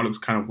swimming around looks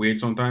kind of weird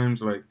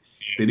sometimes. Like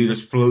they do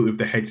just float with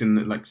the heads in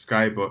the like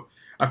sky. But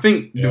I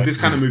think with yeah, this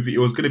kind of movie, it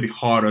was going to be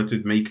harder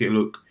to make it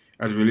look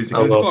as realistic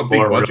a because it's little got a big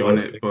more budget on it.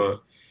 realistic.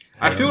 But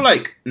I Yeah. feel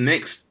like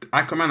next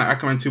Aquaman and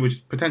Aquaman 2,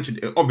 which potentially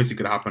it obviously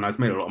could happen. It's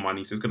made a lot of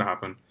money, so it's going to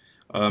happen.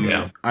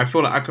 Yeah. I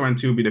feel like Aquaman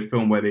 2 will be the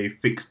film where they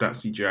fix that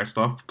CGI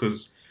stuff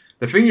because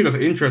the thing that's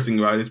interesting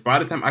about it is by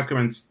the time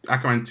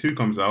Aquaman 2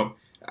 comes out,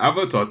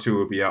 Avatar 2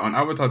 will be out, and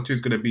Avatar 2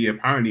 is going to be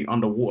apparently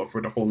underwater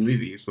for the whole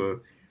movie. So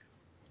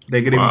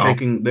they're going to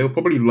be Wow. they'll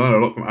probably learn a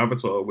lot from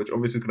Avatar, which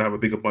obviously is going to have a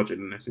bigger budget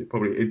than this.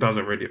 It does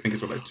already. I think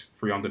it's like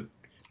 300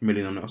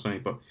 million on it or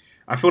something. But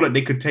I feel like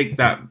they could take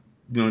that,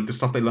 the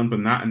stuff they learned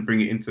from that and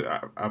bring it into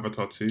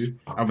Avatar 2, Yeah.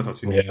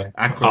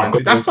 Aquaman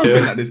 2. That's Aquaman something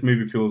too. that this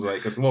movie feels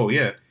like as well,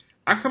 yeah.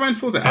 Aquaman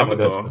feels like Kind of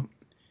does. Avatar.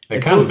 It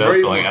It kind of feels does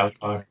very feel like much,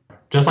 Avatar.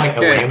 Just like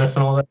yeah, Atlantis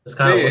and all that. It yeah,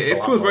 kind of yeah. looks a It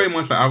lot feels like. very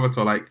much like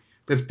Avatar. Like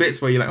there's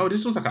bits where you're like, oh,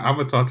 this looks like an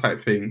Avatar type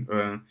thing.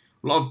 A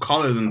lot of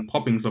colors and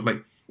popping stuff.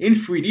 Like in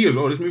 3D as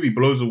well. This movie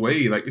blows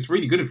away. Like it's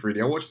really good in 3D.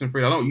 I watched it in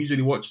 3D. I don't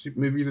usually watch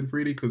movies in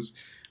 3D because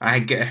I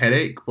get a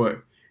headache,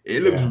 but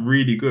it looks Yeah.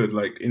 really good.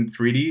 Like in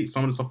 3D,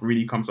 some of the stuff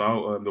really comes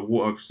out. The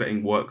water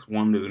setting works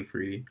wonders in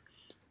 3D.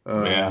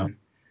 Yeah. Um,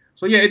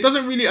 so yeah, it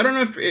doesn't really. I don't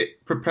know if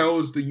it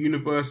propels the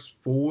universe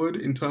forward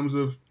in terms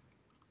of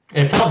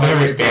It felt very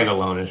what it does.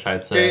 standalone-ish, I'd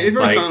Yeah, say. it's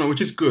very Like, standard,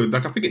 which is good.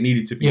 Like I think it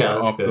needed to be yeah,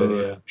 like that's good.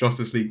 after Yeah.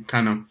 Justice League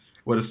kind of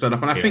was set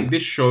up, and I Yeah. think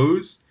this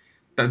shows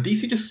that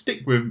DC just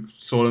stick with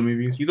solo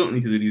movies. You don't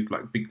need to do these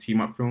like big team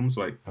up films.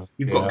 Like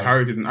you've got Yeah.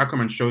 characters, and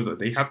Aquaman shows that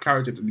they have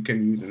characters that you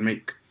can use and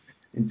make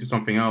into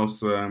something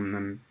else,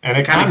 and And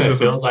it kind of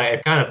gives us a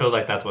it kind of feels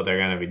like that's what they're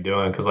gonna be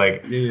doing because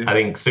like yeah. I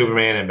think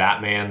Superman and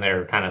Batman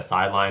they're kind of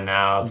sidelined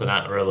now, so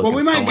not really Well, looking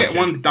we so might get much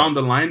one into. down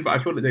the line, but I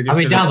feel that they I just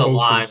mean, didn't down the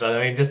line,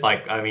 focus. but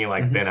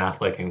like Ben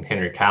Affleck and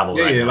Henry Cavill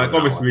Yeah, right yeah, now. like They're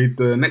not like obviously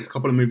the next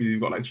couple of movies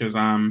you've got like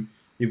Shazam.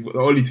 You've got, the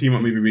only team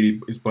up movie really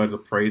is Birds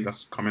of Prey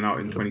that's coming out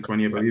in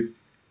 2020, I believe.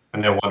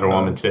 and then Wonder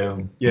Woman Um,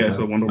 too. yeah,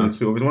 so Wonder Woman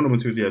 2. Obviously, Wonder Woman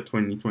 2 is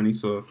 2020.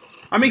 So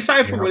I'm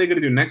excited for Yeah. what they're gonna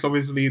do next.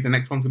 Obviously, the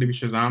next one's gonna be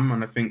Shazam,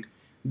 and I think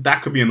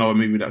that could be another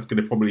movie that's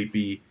gonna probably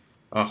be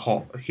a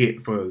hot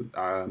hit for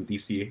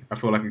DC. I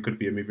feel like it could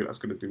be a movie that's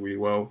gonna do really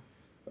well.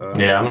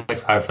 Yeah, Um, I'm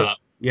excited for that.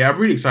 yeah, I'm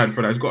really excited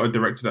for that. He's got a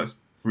director that's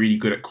really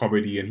good at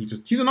comedy, and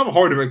he's another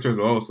horror director as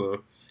well.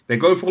 So they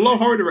go for a lot of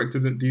horror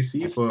directors at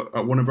DC, but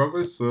at Warner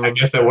Brothers. I So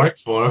guess it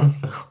works for him.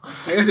 So.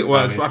 I guess it I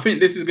works. mean, But I think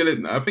this is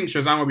gonna. I think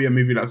Shazam will be a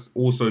movie that's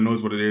also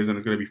knows what it is and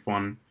it's gonna be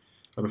fun.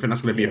 I think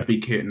that's gonna be a yeah.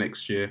 big hit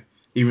next year,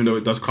 even though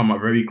it does come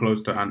up very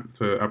close to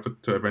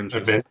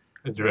Avengers.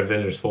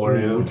 Avengers 4,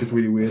 Yeah, yeah. which is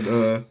really weird.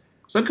 So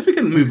I guess we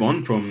can move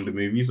on from the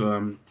movies.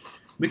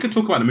 We could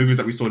talk about the movies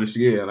that we saw this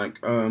year. Like,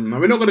 we're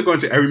not going to go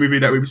into every movie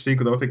that we've seen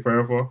because that'll take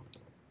forever.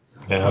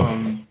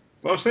 Yeah.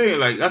 But I'll say,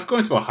 like, let's go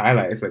into our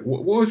highlights. Like,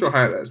 what was your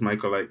highlights,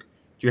 Michael? Like,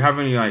 do you have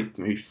any, like,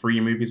 maybe 3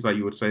 movies that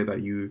you would say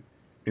that you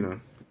know,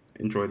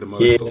 enjoyed the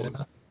most? Yeah.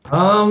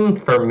 Or...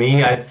 For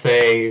me, I'd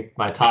say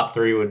my top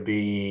three would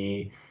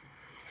be.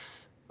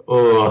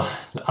 Oh,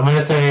 I'm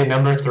gonna say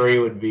number three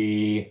would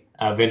be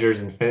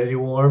Avengers: Infinity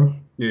War.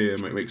 Yeah,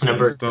 it makes sense.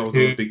 Number That was a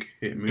two big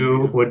hit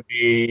movie. would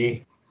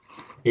be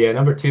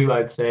number two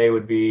I'd say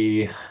would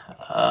be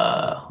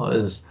what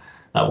is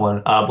that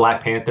one?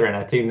 Black Panther, and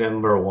I think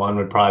number one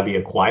would probably be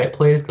A Quiet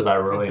Place because I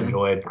really Okay.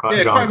 enjoyed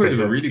Yeah, John Quiet Place is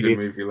a really good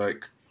Krasinski. movie.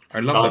 Like, I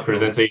love John that film.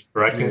 Krasinski's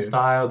directing Yeah,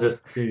 style,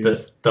 just yeah.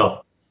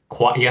 the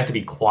you have to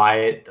be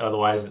quiet,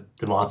 otherwise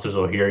the monsters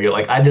will hear you.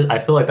 Like I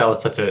feel like that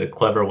was such a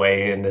clever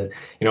way, and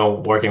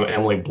working with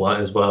Emily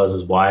Blunt as well as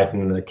his wife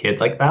and the kids,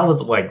 like that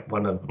was like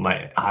one of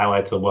my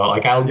highlights as well.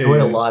 Like I enjoy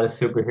a Yeah, lot of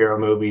superhero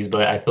movies,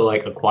 but I feel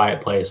like A Quiet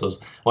Place was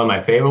one of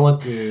my favorite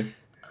ones. yeah.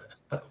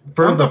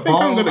 For the I think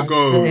I'm fall, gonna I'd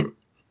go. say,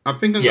 I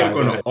think I'm gonna yeah, go go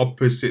in the ahead.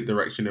 opposite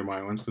direction in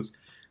my ones because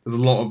there's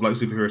a lot of like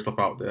superhero stuff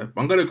out there.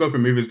 But I'm gonna go for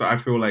movies that I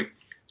feel like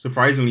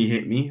surprisingly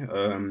hit me.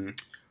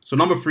 So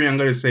number 3, I'm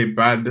gonna say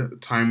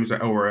Bad Times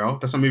at El Royale.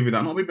 That's a movie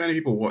that not many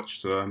people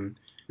watched.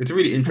 It's a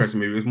really interesting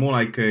movie. It's more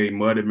like a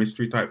murder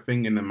mystery type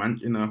thing in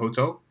a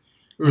hotel.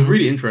 It was Mhm.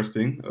 really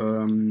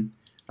interesting.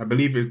 I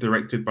believe it's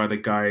directed by the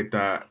guy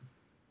that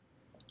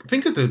I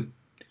think is the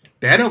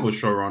Daredevil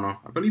showrunner.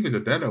 I believe it's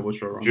the Daredevil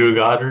showrunner. Drew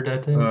Goddard, I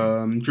think.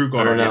 Drew I don't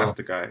Goddard, yeah, know. that's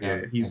the guy. Yeah,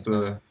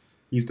 Yeah,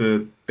 he's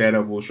the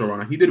Daredevil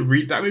showrunner. He did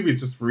that movie is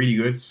just really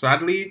good.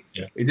 Sadly,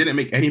 yeah. it didn't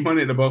make any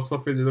money at the box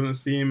office. It doesn't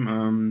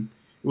seem.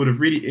 It was a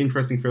really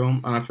interesting film,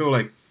 and I feel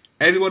like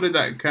everybody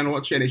that can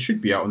watch it, and it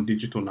should be out on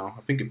digital now.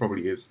 I think it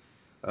probably is.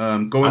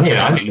 Go and check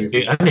out that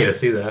movie. I need to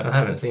see that. I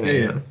haven't seen Yeah, it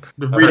yeah. yet.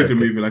 The I've really heard good it's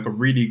movie, like a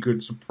really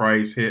good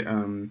surprise hit.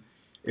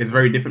 It's a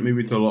very different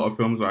movie to a lot of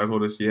films that I saw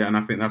this year, and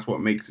I think that's what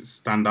makes it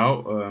stand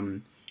out.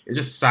 It's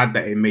just sad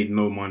that it made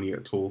no money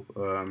at all.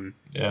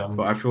 Yeah.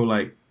 But I feel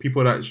like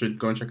people that should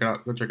go and check it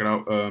out. Go check it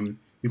out.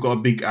 You've got a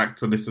big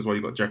actor list as well.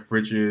 You got Jeff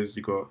Bridges.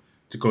 You got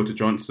Dakota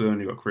Johnson.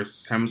 You got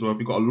Chris Hemsworth.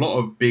 You got a lot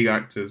of big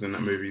actors in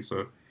that movie.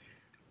 So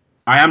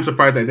I am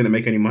surprised that it didn't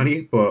make any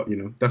money. But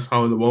that's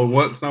how the world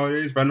works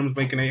nowadays. Venom's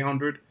making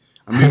 800.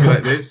 A movie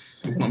like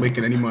this, it's not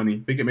making any money. I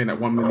think it made like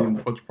 1 million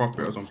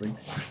profit or something.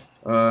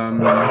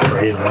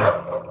 Crazy.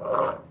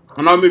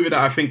 Another movie that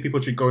I think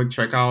people should go and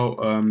check out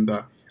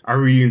that I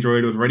really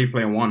enjoyed was Ready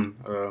Player One.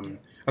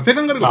 I think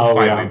I'm going to go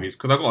for 5 movies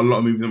because I've got a lot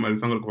of movies on my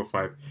list. I'm going to go for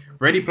 5.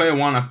 Ready Player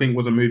One, I think,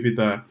 was a movie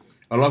that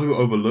a lot of people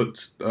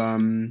overlooked,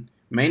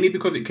 mainly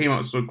because it came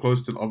out so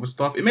close to other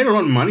stuff. It made a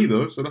lot of money,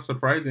 though, so that's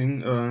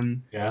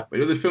surprising. Yeah. But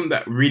it was a film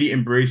that really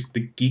embraced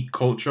the geek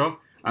culture,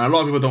 and a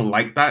lot of people don't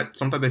like that.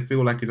 Sometimes they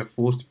feel like it's a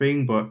forced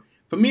thing, but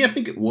for me, I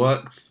think it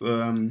works.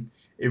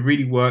 It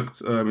really worked.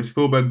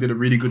 Spielberg did a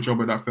really good job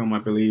with that film, I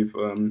believe.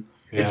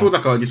 It feels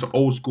like just an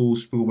old school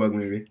Spielberg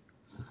movie.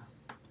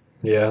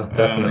 Yeah,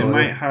 definitely. It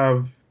might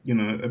have,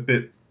 a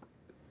bit.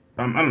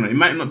 I don't know. It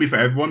might not be for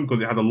everyone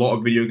because it had a lot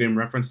of video game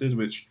references,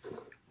 which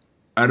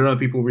I don't know if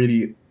people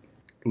really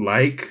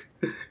like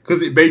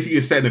because it basically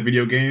is set in a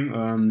video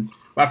game.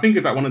 But I think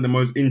it's like one of the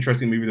most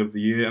interesting movies of the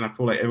year, and I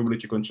feel like everybody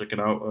should go and check it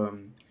out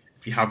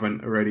if you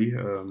haven't already.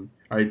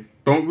 I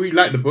don't really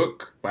like the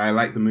book, but I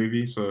like the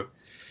movie, so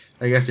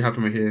I guess you have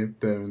to hear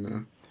there and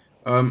there.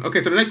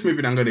 Okay, so the next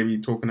movie that I'm going to be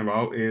talking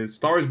about is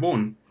Star is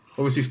Born.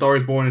 Obviously, Star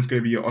is Born is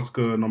going to be your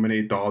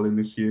Oscar-nominated darling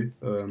this year.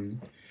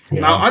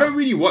 Now, I don't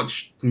really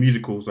watch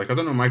musicals. Like, I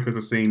don't know if Micah's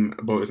the same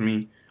boat as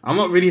me. I'm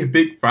not really a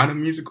big fan of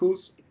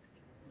musicals.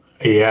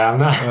 Yeah, I'm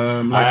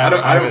not. Like I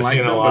don't haven't like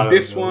seen a them, lot but of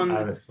this them. I one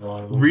haven't seen a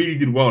lot of them. really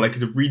did well. Like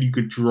it's a really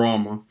good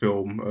drama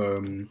film,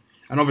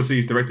 and obviously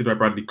it's directed by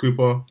Bradley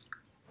Cooper,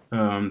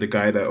 the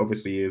guy that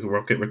obviously is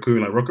Rocket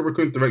Raccoon. Like Rocket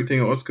Raccoon directing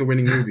an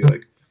Oscar-winning movie.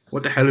 Like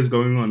what the hell is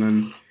going on?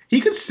 And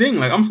he could sing.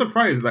 Like I'm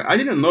surprised. Like I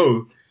didn't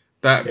know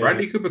that Yeah.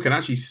 Bradley Cooper can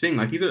actually sing.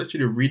 Like he's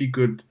actually a really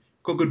good,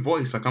 got a good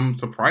voice. Like I'm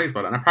surprised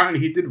by that. And apparently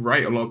he did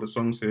write a lot of the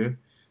songs here,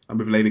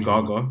 with Lady Mhm.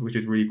 Gaga, which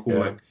is really cool. Yeah.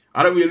 Like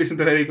I don't really listen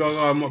to Lady Gaga.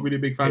 I'm not really a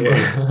big fan, but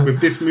Yeah. with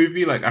this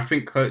movie, like I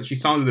think she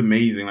sounded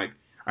amazing. Like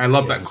I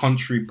love that Yes.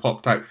 country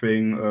pop type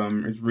thing.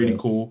 It's really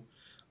Yes. cool.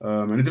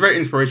 And it's a very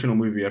inspirational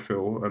movie. I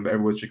feel, that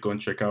everyone should go and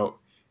check out.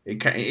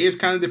 It is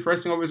kind of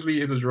depressing. Obviously,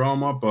 it's a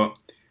drama, but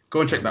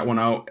go and check that Mhm. one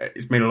out.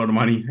 It's made a lot of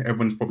money.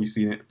 Everyone's probably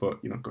seen it,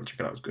 but go check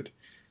it out. It's good.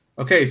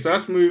 Okay, so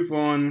let's move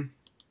on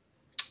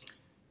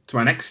to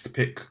my next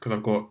pick because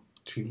I've got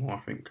two more. I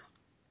think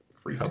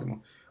two Yep.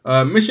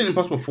 more. Mission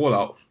Impossible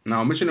Fallout.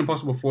 Now, Mission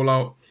Impossible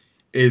Fallout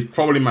is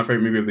probably my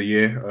favorite movie of the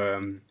year.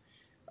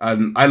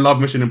 And I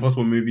love Mission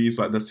Impossible movies.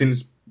 Like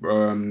since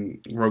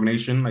Rogue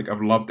Nation, like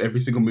I've loved every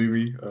single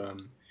movie.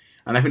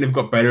 And I think they've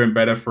got better and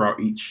better throughout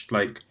each.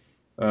 Like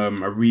I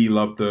really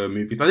love the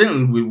movies. I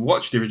didn't really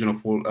watch the original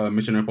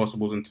Mission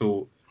Impossibles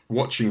until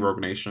watching Rogue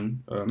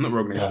Nation. Not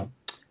Rogue Yeah. Nation.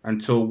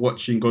 Until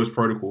watching Ghost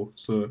Protocol.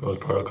 So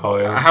Ghost Protocol.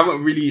 I Yeah.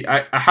 haven't really.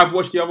 I have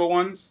watched the other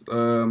ones.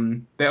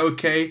 They're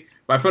okay,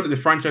 but I felt that the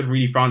franchise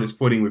really found its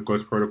footing with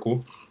Ghost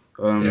Protocol.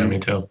 Yeah. Me Um,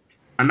 too.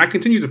 and that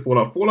continues to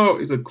Fallout. Fallout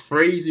is a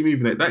crazy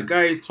movie. Like that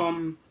guy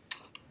Tom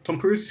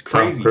Cruise is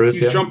Tom crazy. Cruise.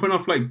 He's Yeah. jumping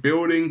off like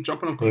buildings,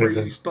 jumping off crazy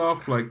Listen.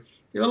 stuff. Like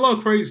a lot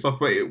of crazy stuff,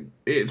 but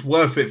it's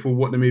worth it for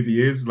what the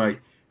movie is.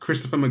 Like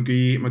Christopher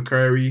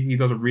McQuarrie, he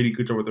does a really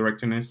good job of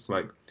directing this.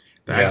 Like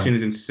the Yeah. action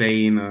is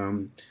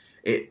insane.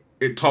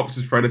 It tops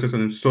his predecessor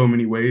in so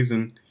many ways,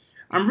 and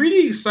I'm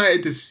really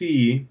excited to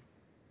see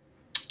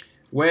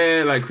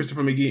where like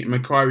Christopher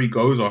McQuarrie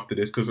goes after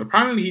this because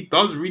apparently he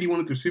does really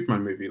want to do a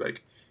Superman movie.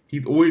 Like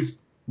he's always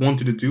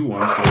wanted to do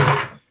one. So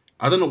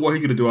I don't know what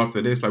he's gonna do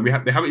after this. Like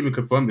they haven't even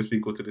confirmed the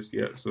sequel to this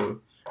yet. So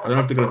I don't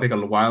know if they're gonna take a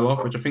while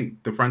off, which I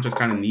think the franchise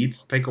kind of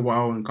needs. Take a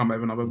while and come back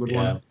with another good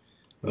Yeah. one.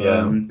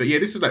 Yeah. But yeah,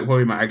 this is like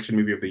probably my action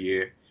movie of the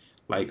year.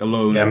 Like Yeah.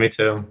 alone, Me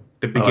too.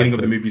 the I beginning liked of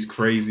the it. movie is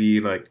crazy.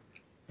 Like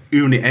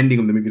even the ending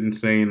of the movie is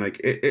insane. Like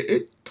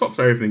it tops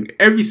everything.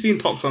 Every scene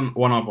tops on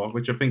one other,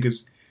 which I think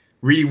is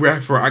really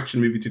rare for an action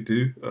movie to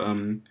do.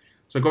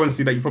 So go and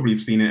see that. You probably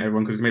have seen it,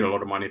 everyone, because it's made a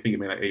lot of money. I think it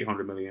made like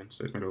 800 million,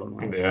 so it's made a lot of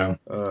money. Yeah.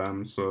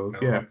 So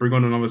yeah, bring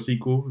on another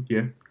sequel.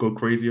 Yeah, go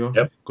crazier,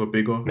 Yep. go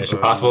bigger. Mission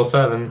Possible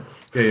 7.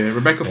 Yeah.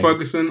 Rebecca Yeah.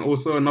 Ferguson,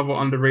 also another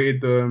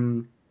underrated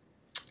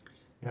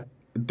Yeah.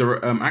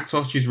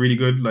 actor. She's really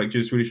good. Like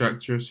she's a Swedish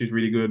actress. She's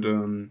really good.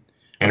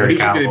 I Henry think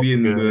she's gonna Cavill. be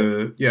in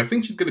Good. I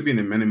think she's gonna be in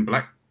the Men in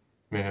Black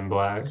Men in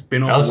Black.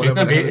 spin-off or Oh,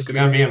 whatever the hell it's she's gonna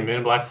gonna be be. in Men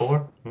in Black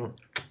 4.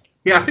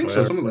 Yeah, I think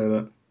so, Whatever. something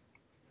like that.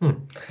 I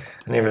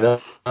didn't even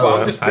know But I'm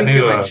that. just I thinking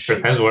knew like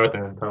Chris Hemsworth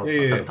and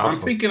yeah. Tessa But I'm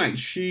Thompson. thinking like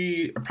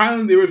she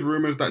apparently there was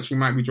rumors that she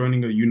might be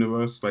joining a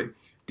universe like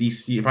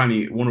DC.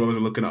 Apparently Warner Brothers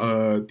are looking at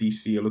her,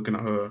 DC are looking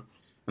at her,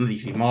 and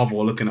DC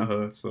Marvel are looking at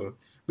her. So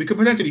we could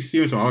potentially see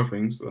her in some other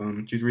things.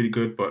 She's really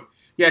good, but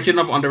yeah, she's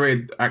another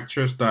underrated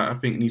actress that I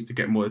think needs to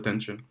get more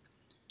attention.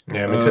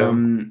 Yeah, me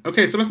too.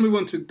 Okay, so let's move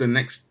on to the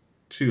next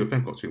two. I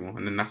think I've got two more,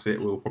 and then that's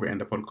it. We'll probably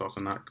end the podcast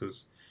on that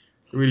because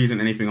there really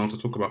isn't anything else to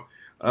talk about.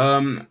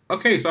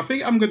 Okay, so I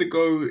think I'm gonna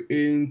go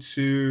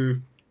into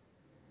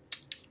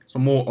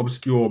some more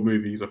obscure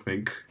movies. I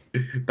think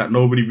that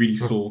nobody really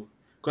saw.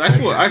 Because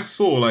I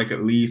saw like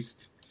at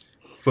least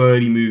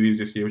 30 movies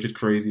this year, which is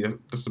crazy.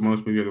 That's the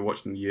most movie I've ever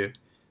watched in a year.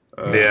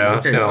 Yeah, I've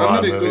Okay, seen a so I'm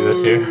lot of gonna movies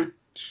this go year.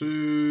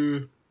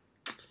 to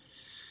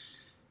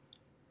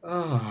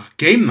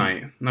Game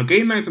Night. Now,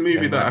 Game Night's a movie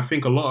Yeah, that I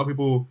think a lot of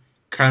people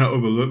kind of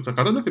overlooked. Like,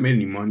 I don't know if it made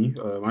any money.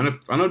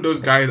 I know those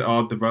guys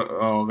are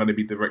going to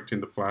be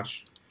directing The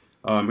Flash.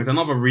 It's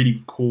another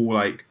really cool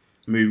like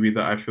movie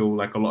that I feel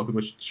like a lot of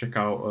people should check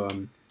out.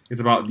 It's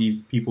about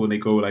these people and they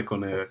go like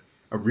on a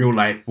real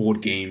life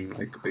board game.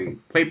 Like they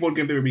play board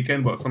games every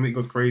weekend, but something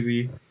goes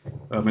crazy,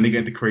 and they get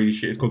into crazy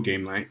shit. It's called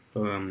Game Night.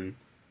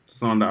 It's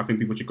something that I think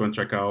people should go and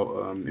check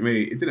out.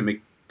 It didn't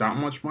make that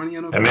much money.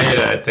 I don't I think. made it,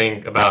 I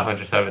think, about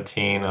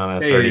 117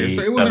 on a Yeah.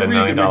 So it was a $37 really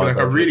million good movie. Like I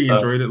budget. really So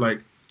enjoyed it. Like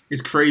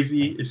it's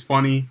crazy. It's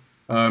funny.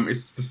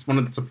 It's just one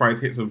of the surprise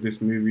hits of this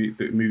movie.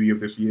 The movie of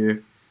this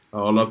year.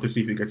 I'd love to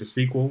see if it gets a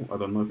sequel. I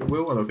don't know if it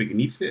will. I don't think it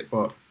needs it,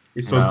 but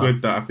it's so no.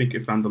 good that I think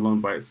it stands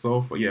alone by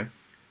itself. But yeah,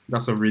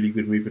 that's a really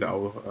good movie that I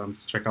will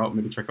check out.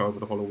 Maybe check out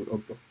over the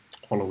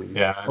Halloween,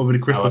 Yeah, over the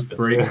I Christmas loved it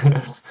break.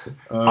 too.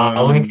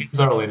 Halloween came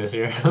early this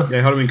year.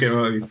 Yeah, Halloween came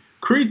early.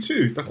 Creed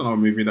 2, that's another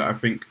movie that I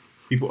think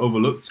people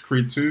overlooked.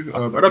 Creed 2,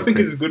 I don't think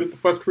it's as good as the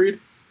first Creed.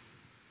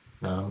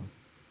 No.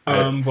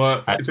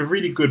 But it's a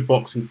really good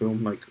boxing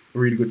film, like a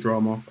really good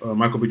drama.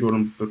 Michael B.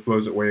 Jordan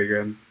blows it away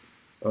again.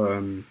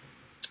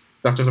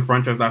 That's just a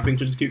franchise that I think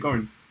should just keep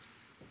going.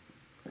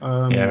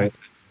 Yeah.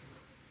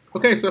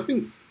 Okay, so I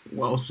think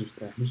what else is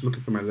there? I'm just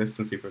looking for my list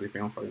and see if there's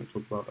anything else I want to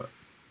talk about.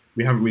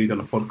 We haven't really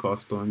done a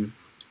podcast on.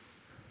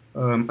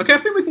 Okay, I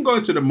think we can go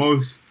into the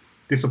most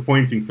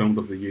disappointing films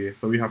of the year.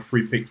 So we have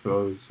 3 picks for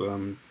those.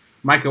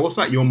 Micah, what's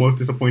like your most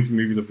disappointing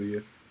movies of the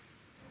year?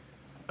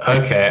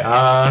 Okay,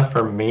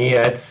 for me,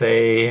 I'd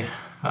say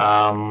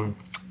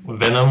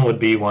Venom would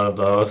be one of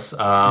those.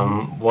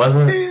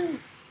 Wasn't Yeah,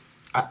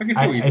 I can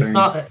see what you're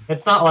saying.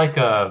 it's not like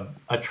a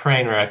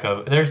train wreck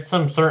of. There's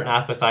some certain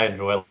aspects I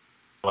enjoy,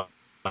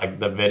 like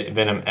the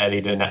Venom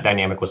Eddie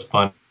dynamic was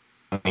funny,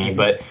 Hmm.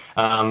 but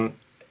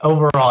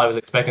overall, I was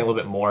expecting a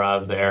little bit more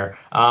out of there.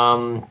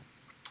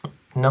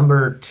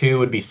 Number two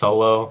would be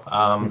Solo.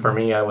 For Hmm.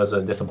 me, I was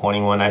a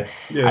disappointing one. I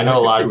Yeah, I know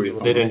a can lot see of where you're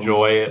people did coming from.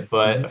 enjoy it, Hmm.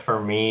 but for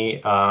me,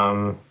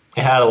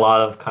 it had a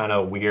lot of kind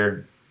of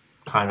weird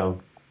kind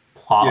of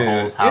plot Yeah,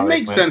 holes it how they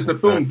makes went sense. The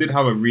through film did it.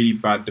 have a really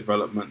bad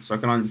development, so I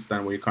can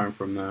understand where you're coming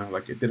from there.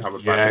 Like, it did have a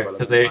bad Yeah, because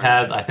development they time.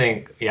 had, I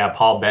think, yeah,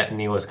 Paul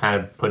Bettany was kind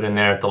of put in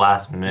there at the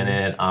last Hmm.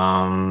 minute.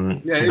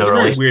 Yeah, it's The a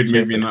very weird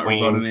relationship movie in that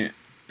regard, between and it it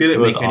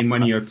didn't was make any off.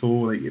 money at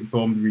all. Like, it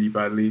bombed really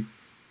badly.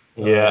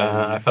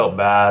 Yeah, I Um, felt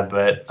bad,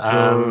 but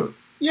so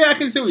yeah, I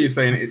can see what you're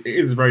saying. It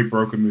is a very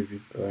broken movie.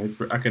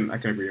 I can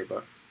agree with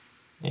that.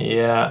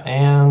 yeah,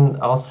 and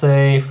I'll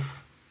say,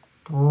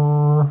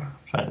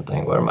 trying to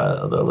think where my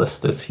other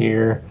list is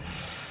here.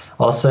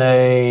 I'll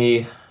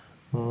say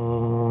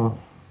mm,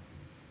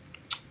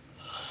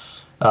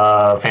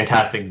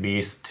 Fantastic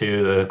Beasts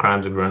to The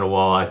Crimes of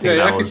Grindelwald. I think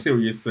Yeah, that I can was see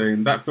what you're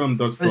saying. That film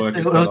does feel like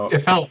it's set up. it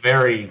felt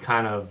very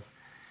kind of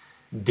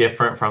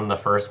different from the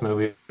first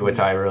movie, which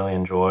Mhm. I really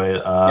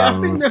enjoyed. Yeah, I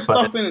think there's But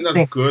stuff in it I that's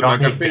think good.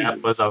 Like, I think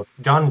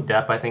Johnny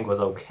Depp I think was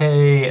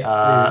okay.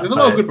 yeah, there's a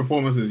lot of good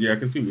performances. Yeah, I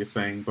can see what you're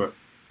saying, but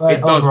But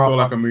it does feel overall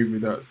like a movie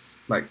that's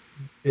like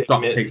it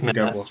duct taped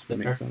together. mismatched That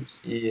makes there. sense.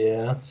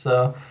 Yeah.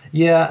 So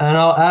yeah, and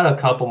I'll add a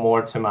couple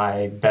more to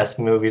my best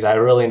movies. I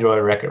really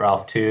enjoyed Wreck-It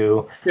Ralph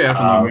 2. Yeah, that's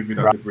another movie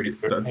that Ralph did really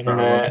Breaks the that well.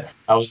 Internet.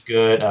 That was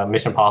good.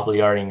 Mission Impossible,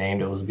 you already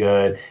named it, was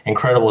good.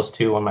 Incredibles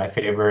 2, one of my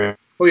favorite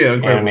Oh yeah,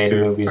 Incredibles animated 2.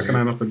 How movies. can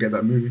I not forget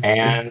that movie?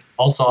 And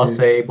also I'll Yeah.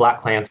 say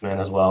Black Klansman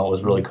as well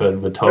was really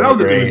good with Yeah, that Toby was a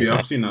good movie. Grace.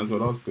 I've seen that as well.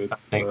 That was good. I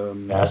think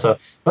yeah. So,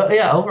 but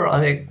yeah, overall, I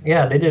think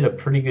yeah, they did a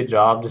pretty good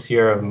job this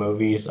year of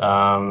movies.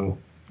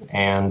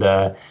 And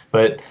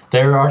but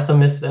there are some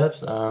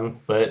missteps.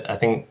 But I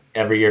think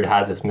every year it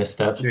has its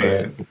missteps. Yeah,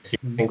 yeah. But this year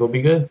I think will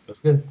be good. It was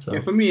good. Yeah,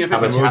 So, for me, I how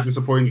think the about you? most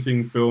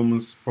disappointing film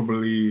is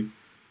probably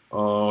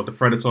The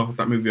Predator.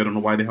 That movie, I don't know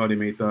why the hell they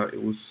made that.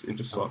 It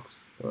just sucks.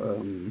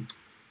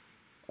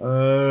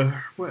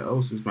 What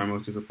else is my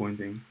most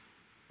disappointing?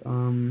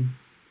 Um,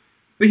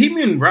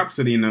 Bohemian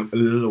Rhapsody in a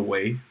little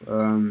way.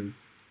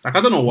 Like,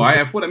 I don't know why.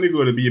 I thought that movie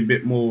would be a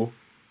bit more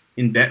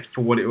in depth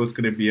for what it was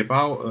going to be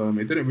about.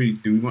 It didn't really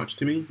do much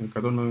to me. Like,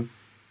 I don't know.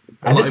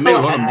 I It just made a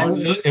felt lot of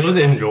money. it was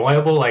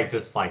enjoyable, like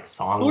just like It was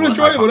song like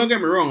enjoyable. Don't get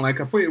me wrong. Like,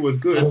 I thought it was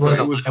good, but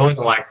it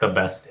wasn't like the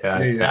best. Yeah,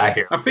 yeah, yeah. I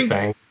hear I what you're think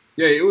saying.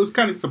 yeah, it was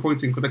kind of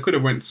disappointing because I could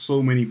have went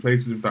so many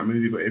places with that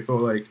movie, but it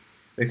felt like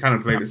they kind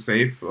of played it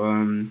safe.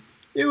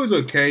 It was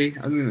okay.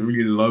 I didn't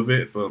really love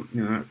it, but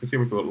you know, I can see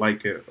people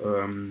like it.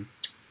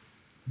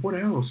 What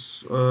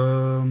else?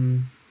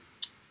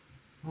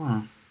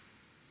 Huh,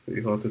 it's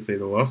pretty hard to say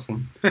the last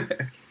one.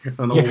 I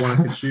don't know what one I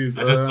could Yeah, choose.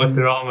 I just looked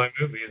through all my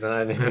movies and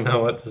I didn't even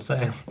know what to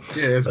say.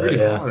 Yeah, it's But really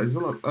yeah, hard. There's a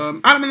lot.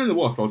 Ant-Man and the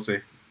Wasp, I would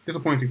say,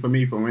 disappointing for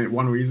me for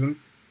one reason.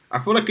 I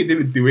feel like it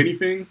didn't do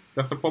anything.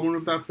 That's the problem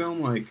with that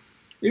film. Like,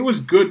 it was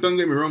good. Don't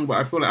get me wrong, but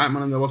I feel like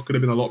Ant-Man and the Wasp could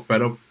have been a lot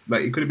better.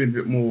 Like, it could have been a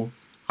bit more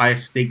higher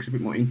stakes, a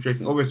bit more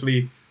interesting.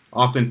 Obviously,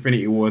 after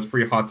Infinity War, it's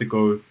pretty hard to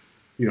go,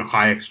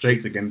 higher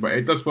stakes again. But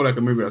it does feel like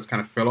a movie that's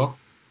kind of filler.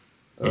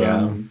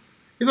 yeah,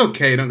 It's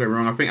okay. Don't get me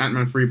wrong. I think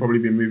Ant-Man 3 probably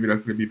be a movie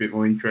that could be a bit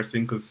more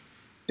interesting because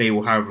they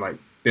will have like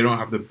they don't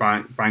have the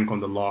bank on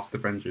the last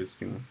Avengers.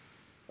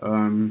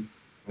 Um,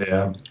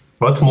 yeah.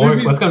 What's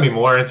movies, gonna be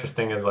more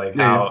interesting is like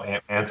yeah, yeah, how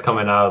Ant-Man's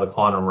coming out of the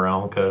quantum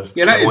realm because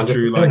yeah. That is everyone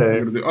true. Like,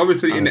 disappeared.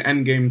 obviously in Um, the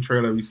Endgame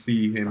trailer, we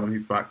see him when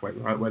he's back. Like,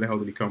 where the hell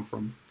did he come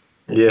from?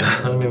 yeah,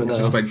 I don't even It's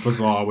know. just like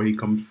bizarre where he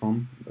comes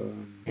from.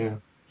 Yeah,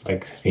 it's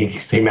like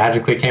he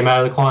magically came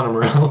out of the quantum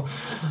realm.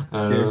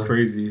 Yeah, it's Uh,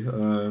 crazy.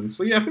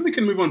 So yeah, I think we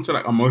can move on to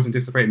like our most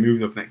anticipated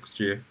movies of next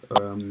year.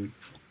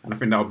 And I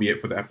think that'll be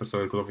it for the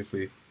episode because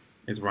obviously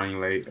it's running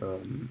late.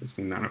 It's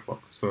 9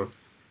 o'clock. So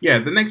yeah,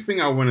 the next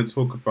thing I want to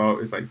talk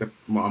about is like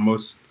our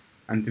most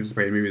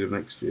anticipated movies of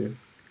next year.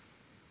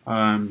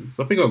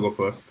 So I think I'll go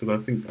first because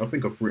I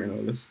think I've written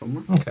a list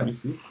somewhere. Let okay. me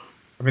see.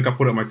 I think I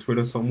put it on my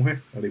Twitter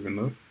somewhere. I don't even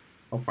know.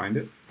 I'll find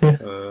it.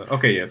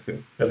 Okay, yes, yeah.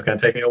 That's gonna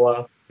take me a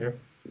while. Here,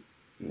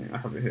 Yeah, I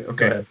have it here. go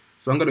Okay, ahead.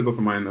 so I'm gonna go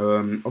for mine.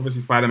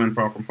 Obviously, Spider-Man: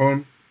 Far From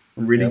Home.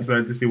 I'm really Yep.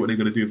 excited to see what they're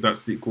gonna do with that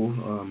sequel.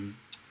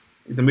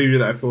 It's a movie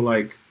that I feel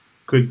like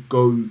could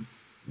go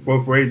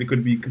both ways. It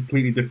could be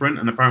completely different,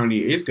 and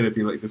apparently, it is gonna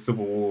be like the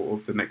Civil War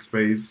of the next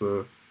phase.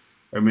 So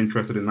I'm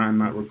interested in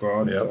that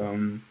regard. Yep.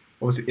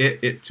 Obviously,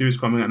 It Too is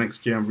coming out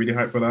next year. I'm really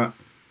hyped for that.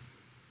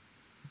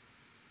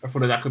 I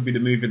feel like that could be the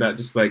movie that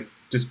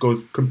just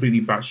goes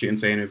completely batshit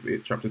insane. If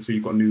it Chapter 2,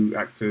 you've got new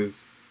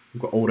actors,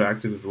 you've got older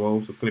actors as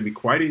well, so it's going to be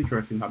quite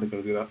interesting how they're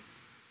going to do that.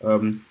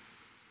 Um,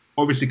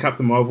 Obviously,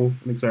 Captain Marvel.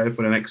 I'm excited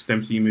for the next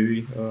MCU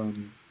movie.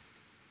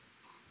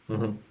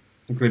 Hmm.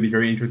 It's going to be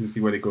very interesting to see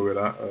where they go with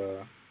that.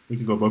 You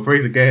can go both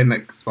ways again,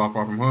 like Far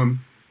Far From Home.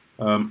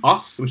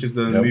 Us, which is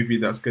the Yep. movie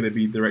that's going to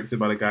be directed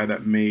by the guy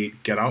that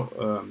made Get Out,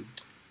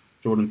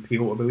 Jordan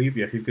Peele, I believe.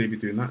 Yeah, he's going to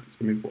be doing that. It's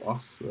going to be for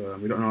Us.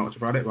 We don't know much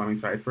about it, but I'm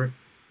excited for it.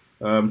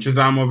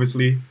 Shazam,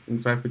 obviously. I'm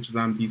excited for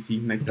Shazam DC,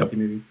 next Yep. DC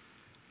movie.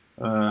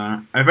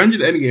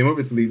 Avengers Endgame,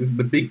 obviously. This is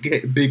the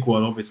big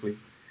one, obviously.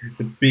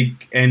 The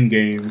big end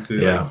game to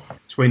Yeah.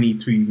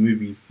 22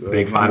 movies.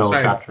 Big I'm final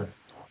excited. chapter.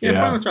 Yeah,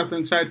 Yeah. final chapter.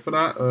 I'm excited for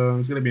that.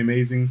 It's going to be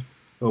amazing.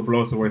 It'll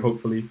blow us away,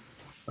 hopefully.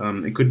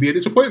 It could be a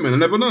disappointment. I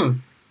never know.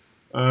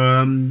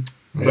 I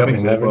Yep, think you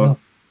so. never But know.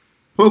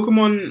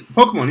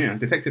 Pokemon, yeah,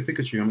 Detective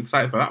Pikachu. I'm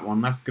excited for that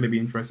one. That's going to be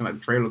interesting. Like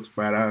the trailer looks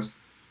badass.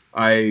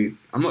 I'm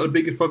not the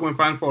biggest Pokemon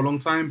fan for a long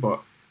time,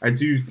 but I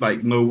do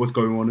like know what's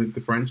going on with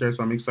the franchise,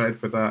 so I'm excited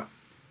for that.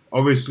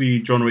 Obviously,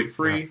 John Wick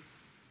 3,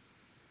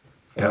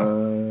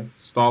 Yeah.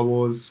 Star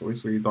Wars,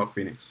 obviously Dark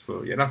Phoenix.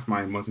 So yeah, that's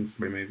my most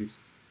anticipated movies.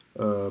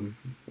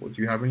 What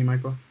do you have any,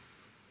 Michael?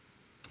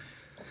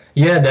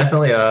 Yeah,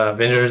 definitely.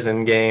 Avengers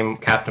Endgame,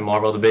 Captain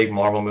Marvel, the big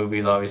Marvel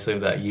movies, obviously,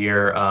 of that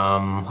year,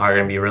 are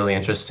going to be really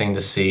interesting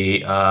to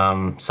see.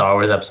 Star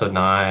Wars Episode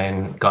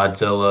 9,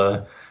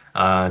 Godzilla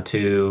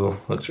 2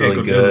 looks Yeah, really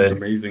Godzilla looks good.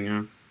 amazing.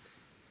 Yeah,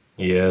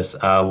 Yes.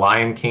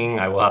 Lion King,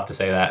 I will have to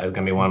say that is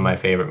going to be one of my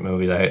favorite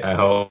movies. I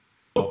hope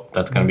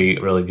that's going to be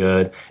really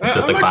good. It's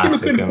just a I'm actually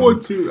classic. looking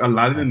forward to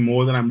Aladdin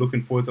more than I'm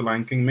looking forward to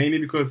Lion King, mainly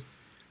because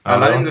Oh,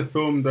 Aladdin's a really?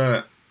 film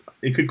that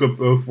it could go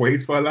both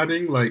ways for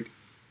Aladdin. Like,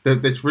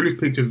 there's released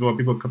pictures of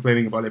people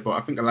complaining about it, but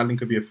I think Aladdin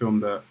could be a film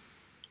that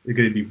is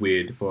going to be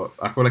weird. But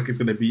I feel like it's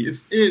going to be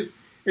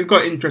it's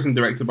got an interesting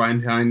director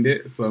behind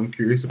it, so I'm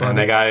curious And about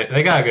it.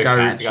 they got a good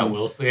Gary cast. Ritchie.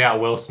 They got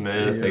Will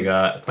Smith. Yeah, They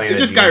got playing it's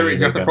a just Guy genie. Ritchie.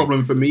 They That's the got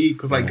problem for me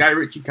because like yeah, Guy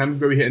Ritchie can be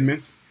very hit and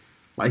miss.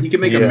 Like he can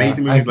make yeah,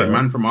 amazing I movies like get it.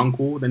 Man from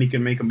Uncle, then he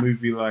can make a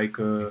movie like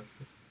the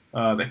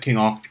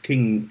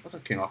King what's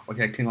that King Arthur?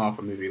 Okay, King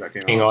Arthur movie like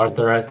King King Arthur.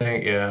 Arthur, I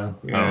think. Yeah,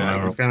 I don't Yeah, like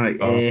remember. it's kind of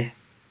like Oh,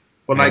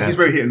 but like he's yeah.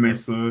 very hit and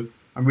miss. So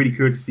I'm really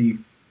curious to see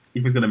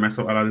if he's gonna mess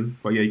up Aladdin.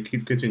 But yeah, you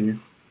keep continue.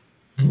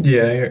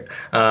 Yeah,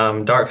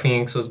 Dark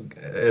Phoenix was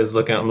is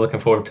looking. I'm looking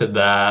forward to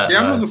that. Yeah,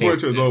 I'm looking forward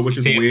to it as well, which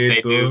is See if weird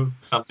they do though.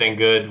 something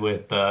good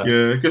with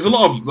Yeah, there's a the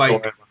lot main of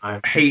like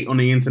storyline. hate on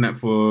the internet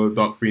for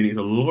Dark Phoenix.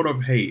 A lot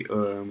of hate,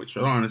 which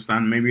I don't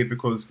understand. Maybe it's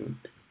because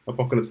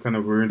Apocalypse kind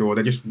of ruined, or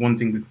they're just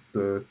wanting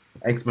the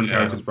X-Men Yeah,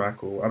 characters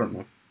back, or I don't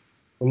know.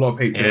 A lot of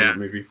hate towards yeah. that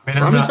movie. I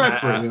mean, But I'm excited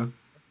for it. Yeah.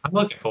 I'm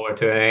looking forward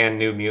to it. And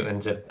New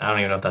Mutants. If I don't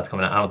even know if that's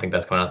coming out. I don't think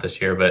that's coming out this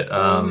year. But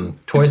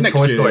It's next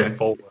Toy Story year.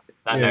 4,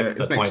 not Yeah, next, the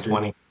it's next year.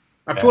 2020.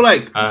 I feel Yeah.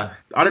 like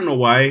I don't know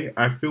why.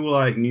 I feel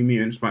like New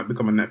Mutants might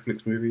become a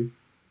Netflix movie.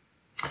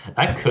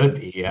 That could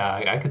be. Yeah,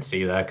 I could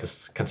see that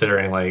because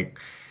considering like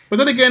But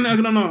then again, I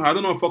don't know. I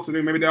don't know if Fox are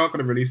doing. Maybe they are going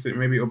to release it.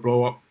 Maybe it'll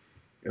blow up.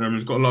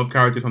 It's got a lot of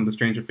characters on the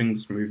Stranger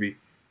Things movie.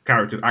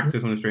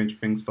 Actors on the Stranger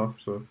Things stuff.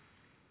 So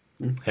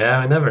yeah,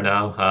 I never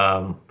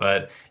know.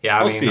 But yeah, I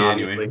I'll mean, see it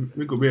anyway. obviously,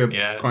 We could be a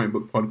yeah, comic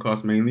book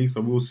podcast mainly,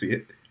 so we'll see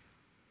it.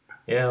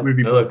 yeah,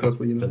 Movie they're looking podcast,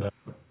 but you to know. that.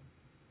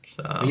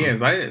 But yeah, is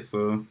that it?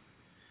 So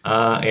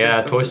good Yeah,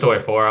 stuff. Toy Story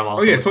 4. I'm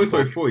Oh also yeah, looking Toy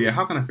Story forward. 4. Yeah,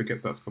 how can I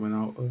forget that's coming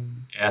out?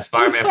 Yeah,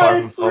 I'm Spider-Man Far excited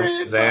From for Home,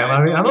 it, but Shazam. I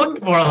I mean, I'm don't.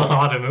 looking for a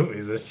lot of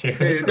movies this year.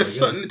 Yeah, It's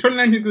there's really good.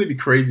 2019 is going to be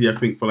crazy. I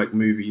think for like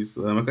movies,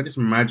 I can just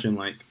imagine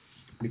like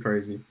it'd be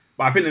crazy.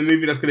 But I think the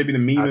movie that's going to be the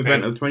meme I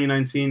event think, of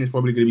 2019 is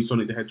probably going to be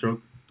Sonic the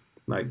Hedgehog.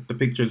 Like the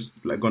pictures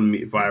like gone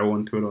viral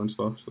on Twitter and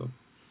stuff. So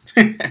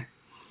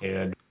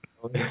yeah.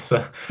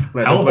 So,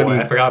 like the Hellboy,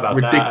 I bloody forgot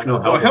about that. I know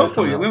ridiculous. Oh, Hellboy's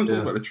coming Hellboy. We out haven't talked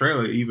too. about the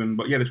trailer even,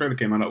 but yeah, the trailer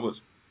came out. That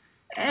was.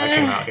 That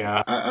came out,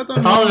 yeah. I I don't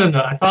saw it know. in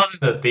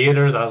the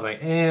theaters. I was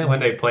like, eh. When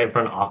they played in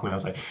front of Aquaman, I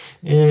was like,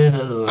 eh, that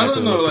doesn't I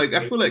don't actually know. look Like I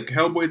great. feel like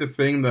Hellboy the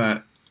thing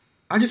that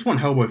I just want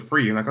Hellboy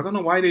free. Like I don't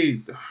know why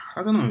they.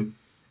 I don't know.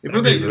 It They're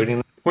feels like it's rebooting.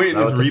 Is pointing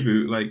that this what this?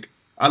 reboot. Like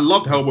I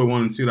loved Hellboy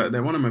 1 and 2. Like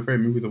they're one of my favorite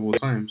movies of all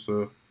time.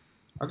 So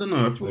I don't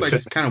know. I feel They like should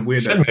it's kind of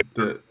weird should that make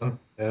the one.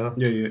 Yeah.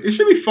 yeah. It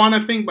should be fun. I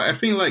think, but I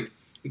think like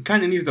it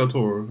kind of needs Del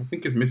Toro. I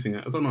think it's missing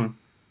it. I don't know.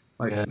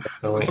 Like Yeah, there's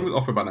definitely. something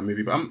off about that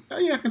movie. But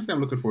I can say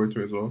I'm looking forward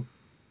to it as well.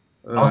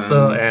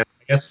 Also, Um, and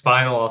I guess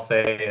final I'll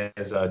say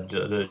is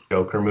the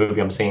Joker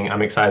movie.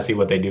 I'm excited to see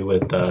what they do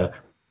with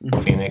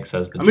Phoenix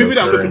as the a movie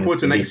that I'm Joker looking in forward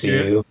to the next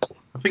year. DCU.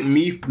 I think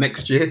me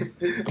next year.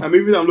 A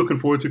movie that I'm looking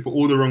forward to for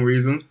all the wrong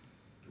reasons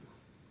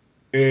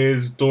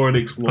is Dora the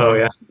Oh Explorer.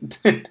 yeah,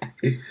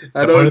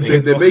 I know Dora the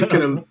they're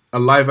making Explorer. a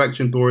live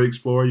action Dora the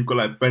Explorer. You've got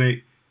like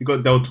Bennett, you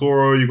got Del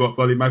Toro, you got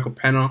bloody Michael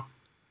Pena.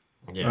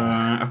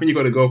 Yeah. I think you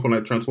got to go for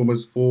like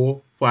Transformers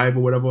 4, 5, or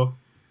whatever.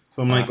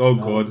 So I'm like, oh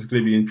No. god, it's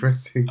gonna be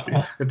interesting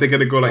if they're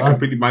gonna go like Well,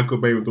 completely Michael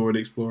Bay with Dora the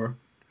Explorer.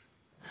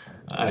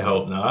 I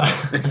hope not.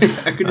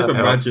 I could just I hope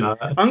imagine. not.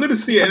 I'm gonna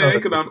see it anyway Uh,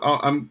 because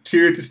I'm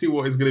curious to see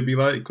what it's gonna be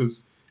like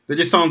because that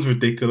just sounds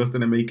ridiculous that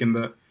they're making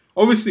that.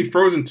 Obviously,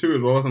 Frozen 2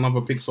 as well is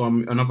another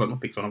Pixar,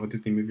 another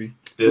Disney movie.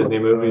 Disney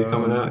movie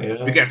coming out.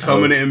 Yeah. We got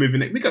Terminator movie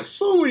next. We got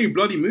so many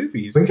bloody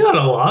movies. We got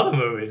a lot of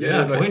movies. Yeah, Yeah,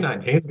 like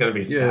 2019 is gonna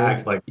be yeah,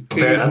 stacked. Like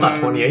compared, I thought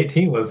Kingsman.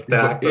 2018 was You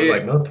got stacked, but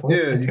like it. no,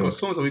 Yeah, you 2019 got was.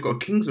 so we got a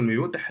Kingsman movie.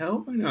 What the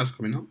hell? I know that's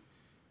coming out.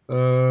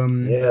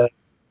 Yeah,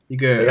 You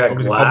They get got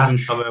obviously Hobbs Glass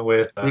and coming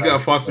with you get a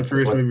Fast and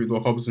Furious with movie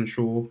with Hobbs and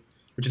Shaw,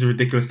 which is a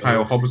ridiculous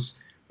title. Hobbs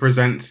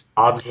presents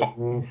Hobbs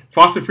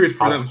Fast and Furious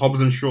presents Hobbs.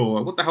 Hobbs and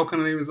Shaw. What the hell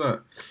kind of name is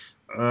that?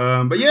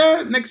 But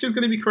yeah, next year's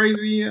gonna be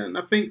crazy, and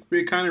I think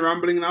we're kind of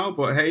rambling now.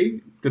 But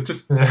hey, it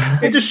just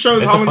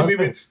shows It's how a many fun thing.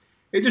 movies.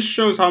 It just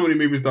shows how many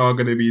movies there are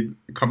gonna be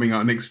coming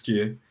out next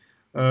year.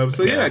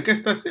 So yeah, I Yeah, guess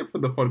that's it for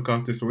the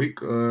podcast this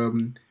week.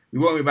 We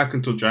won't be back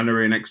until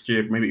January next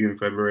year, maybe even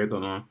February. I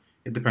don't know.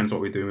 It depends what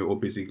we're doing. We're all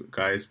busy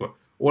guys, but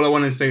all I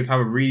want to say is have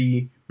a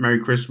really Merry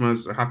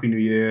Christmas, a Happy New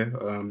Year.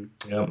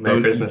 yeah. Merry Don't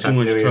eat Christmas, too Happy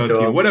New much Year to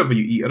turkey or all. whatever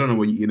you eat. I don't know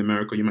what you eat in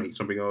America. You might eat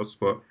something else,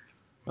 but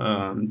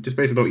just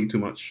basically don't eat too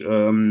much.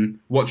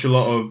 Watch a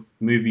lot of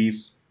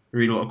movies,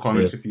 read a lot of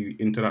comics if you Yes,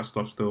 into that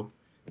stuff still.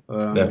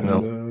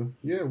 definitely.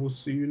 Yeah, we'll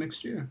see you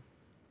next year.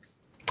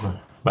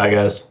 Bye,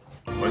 guys.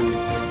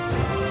 Bye.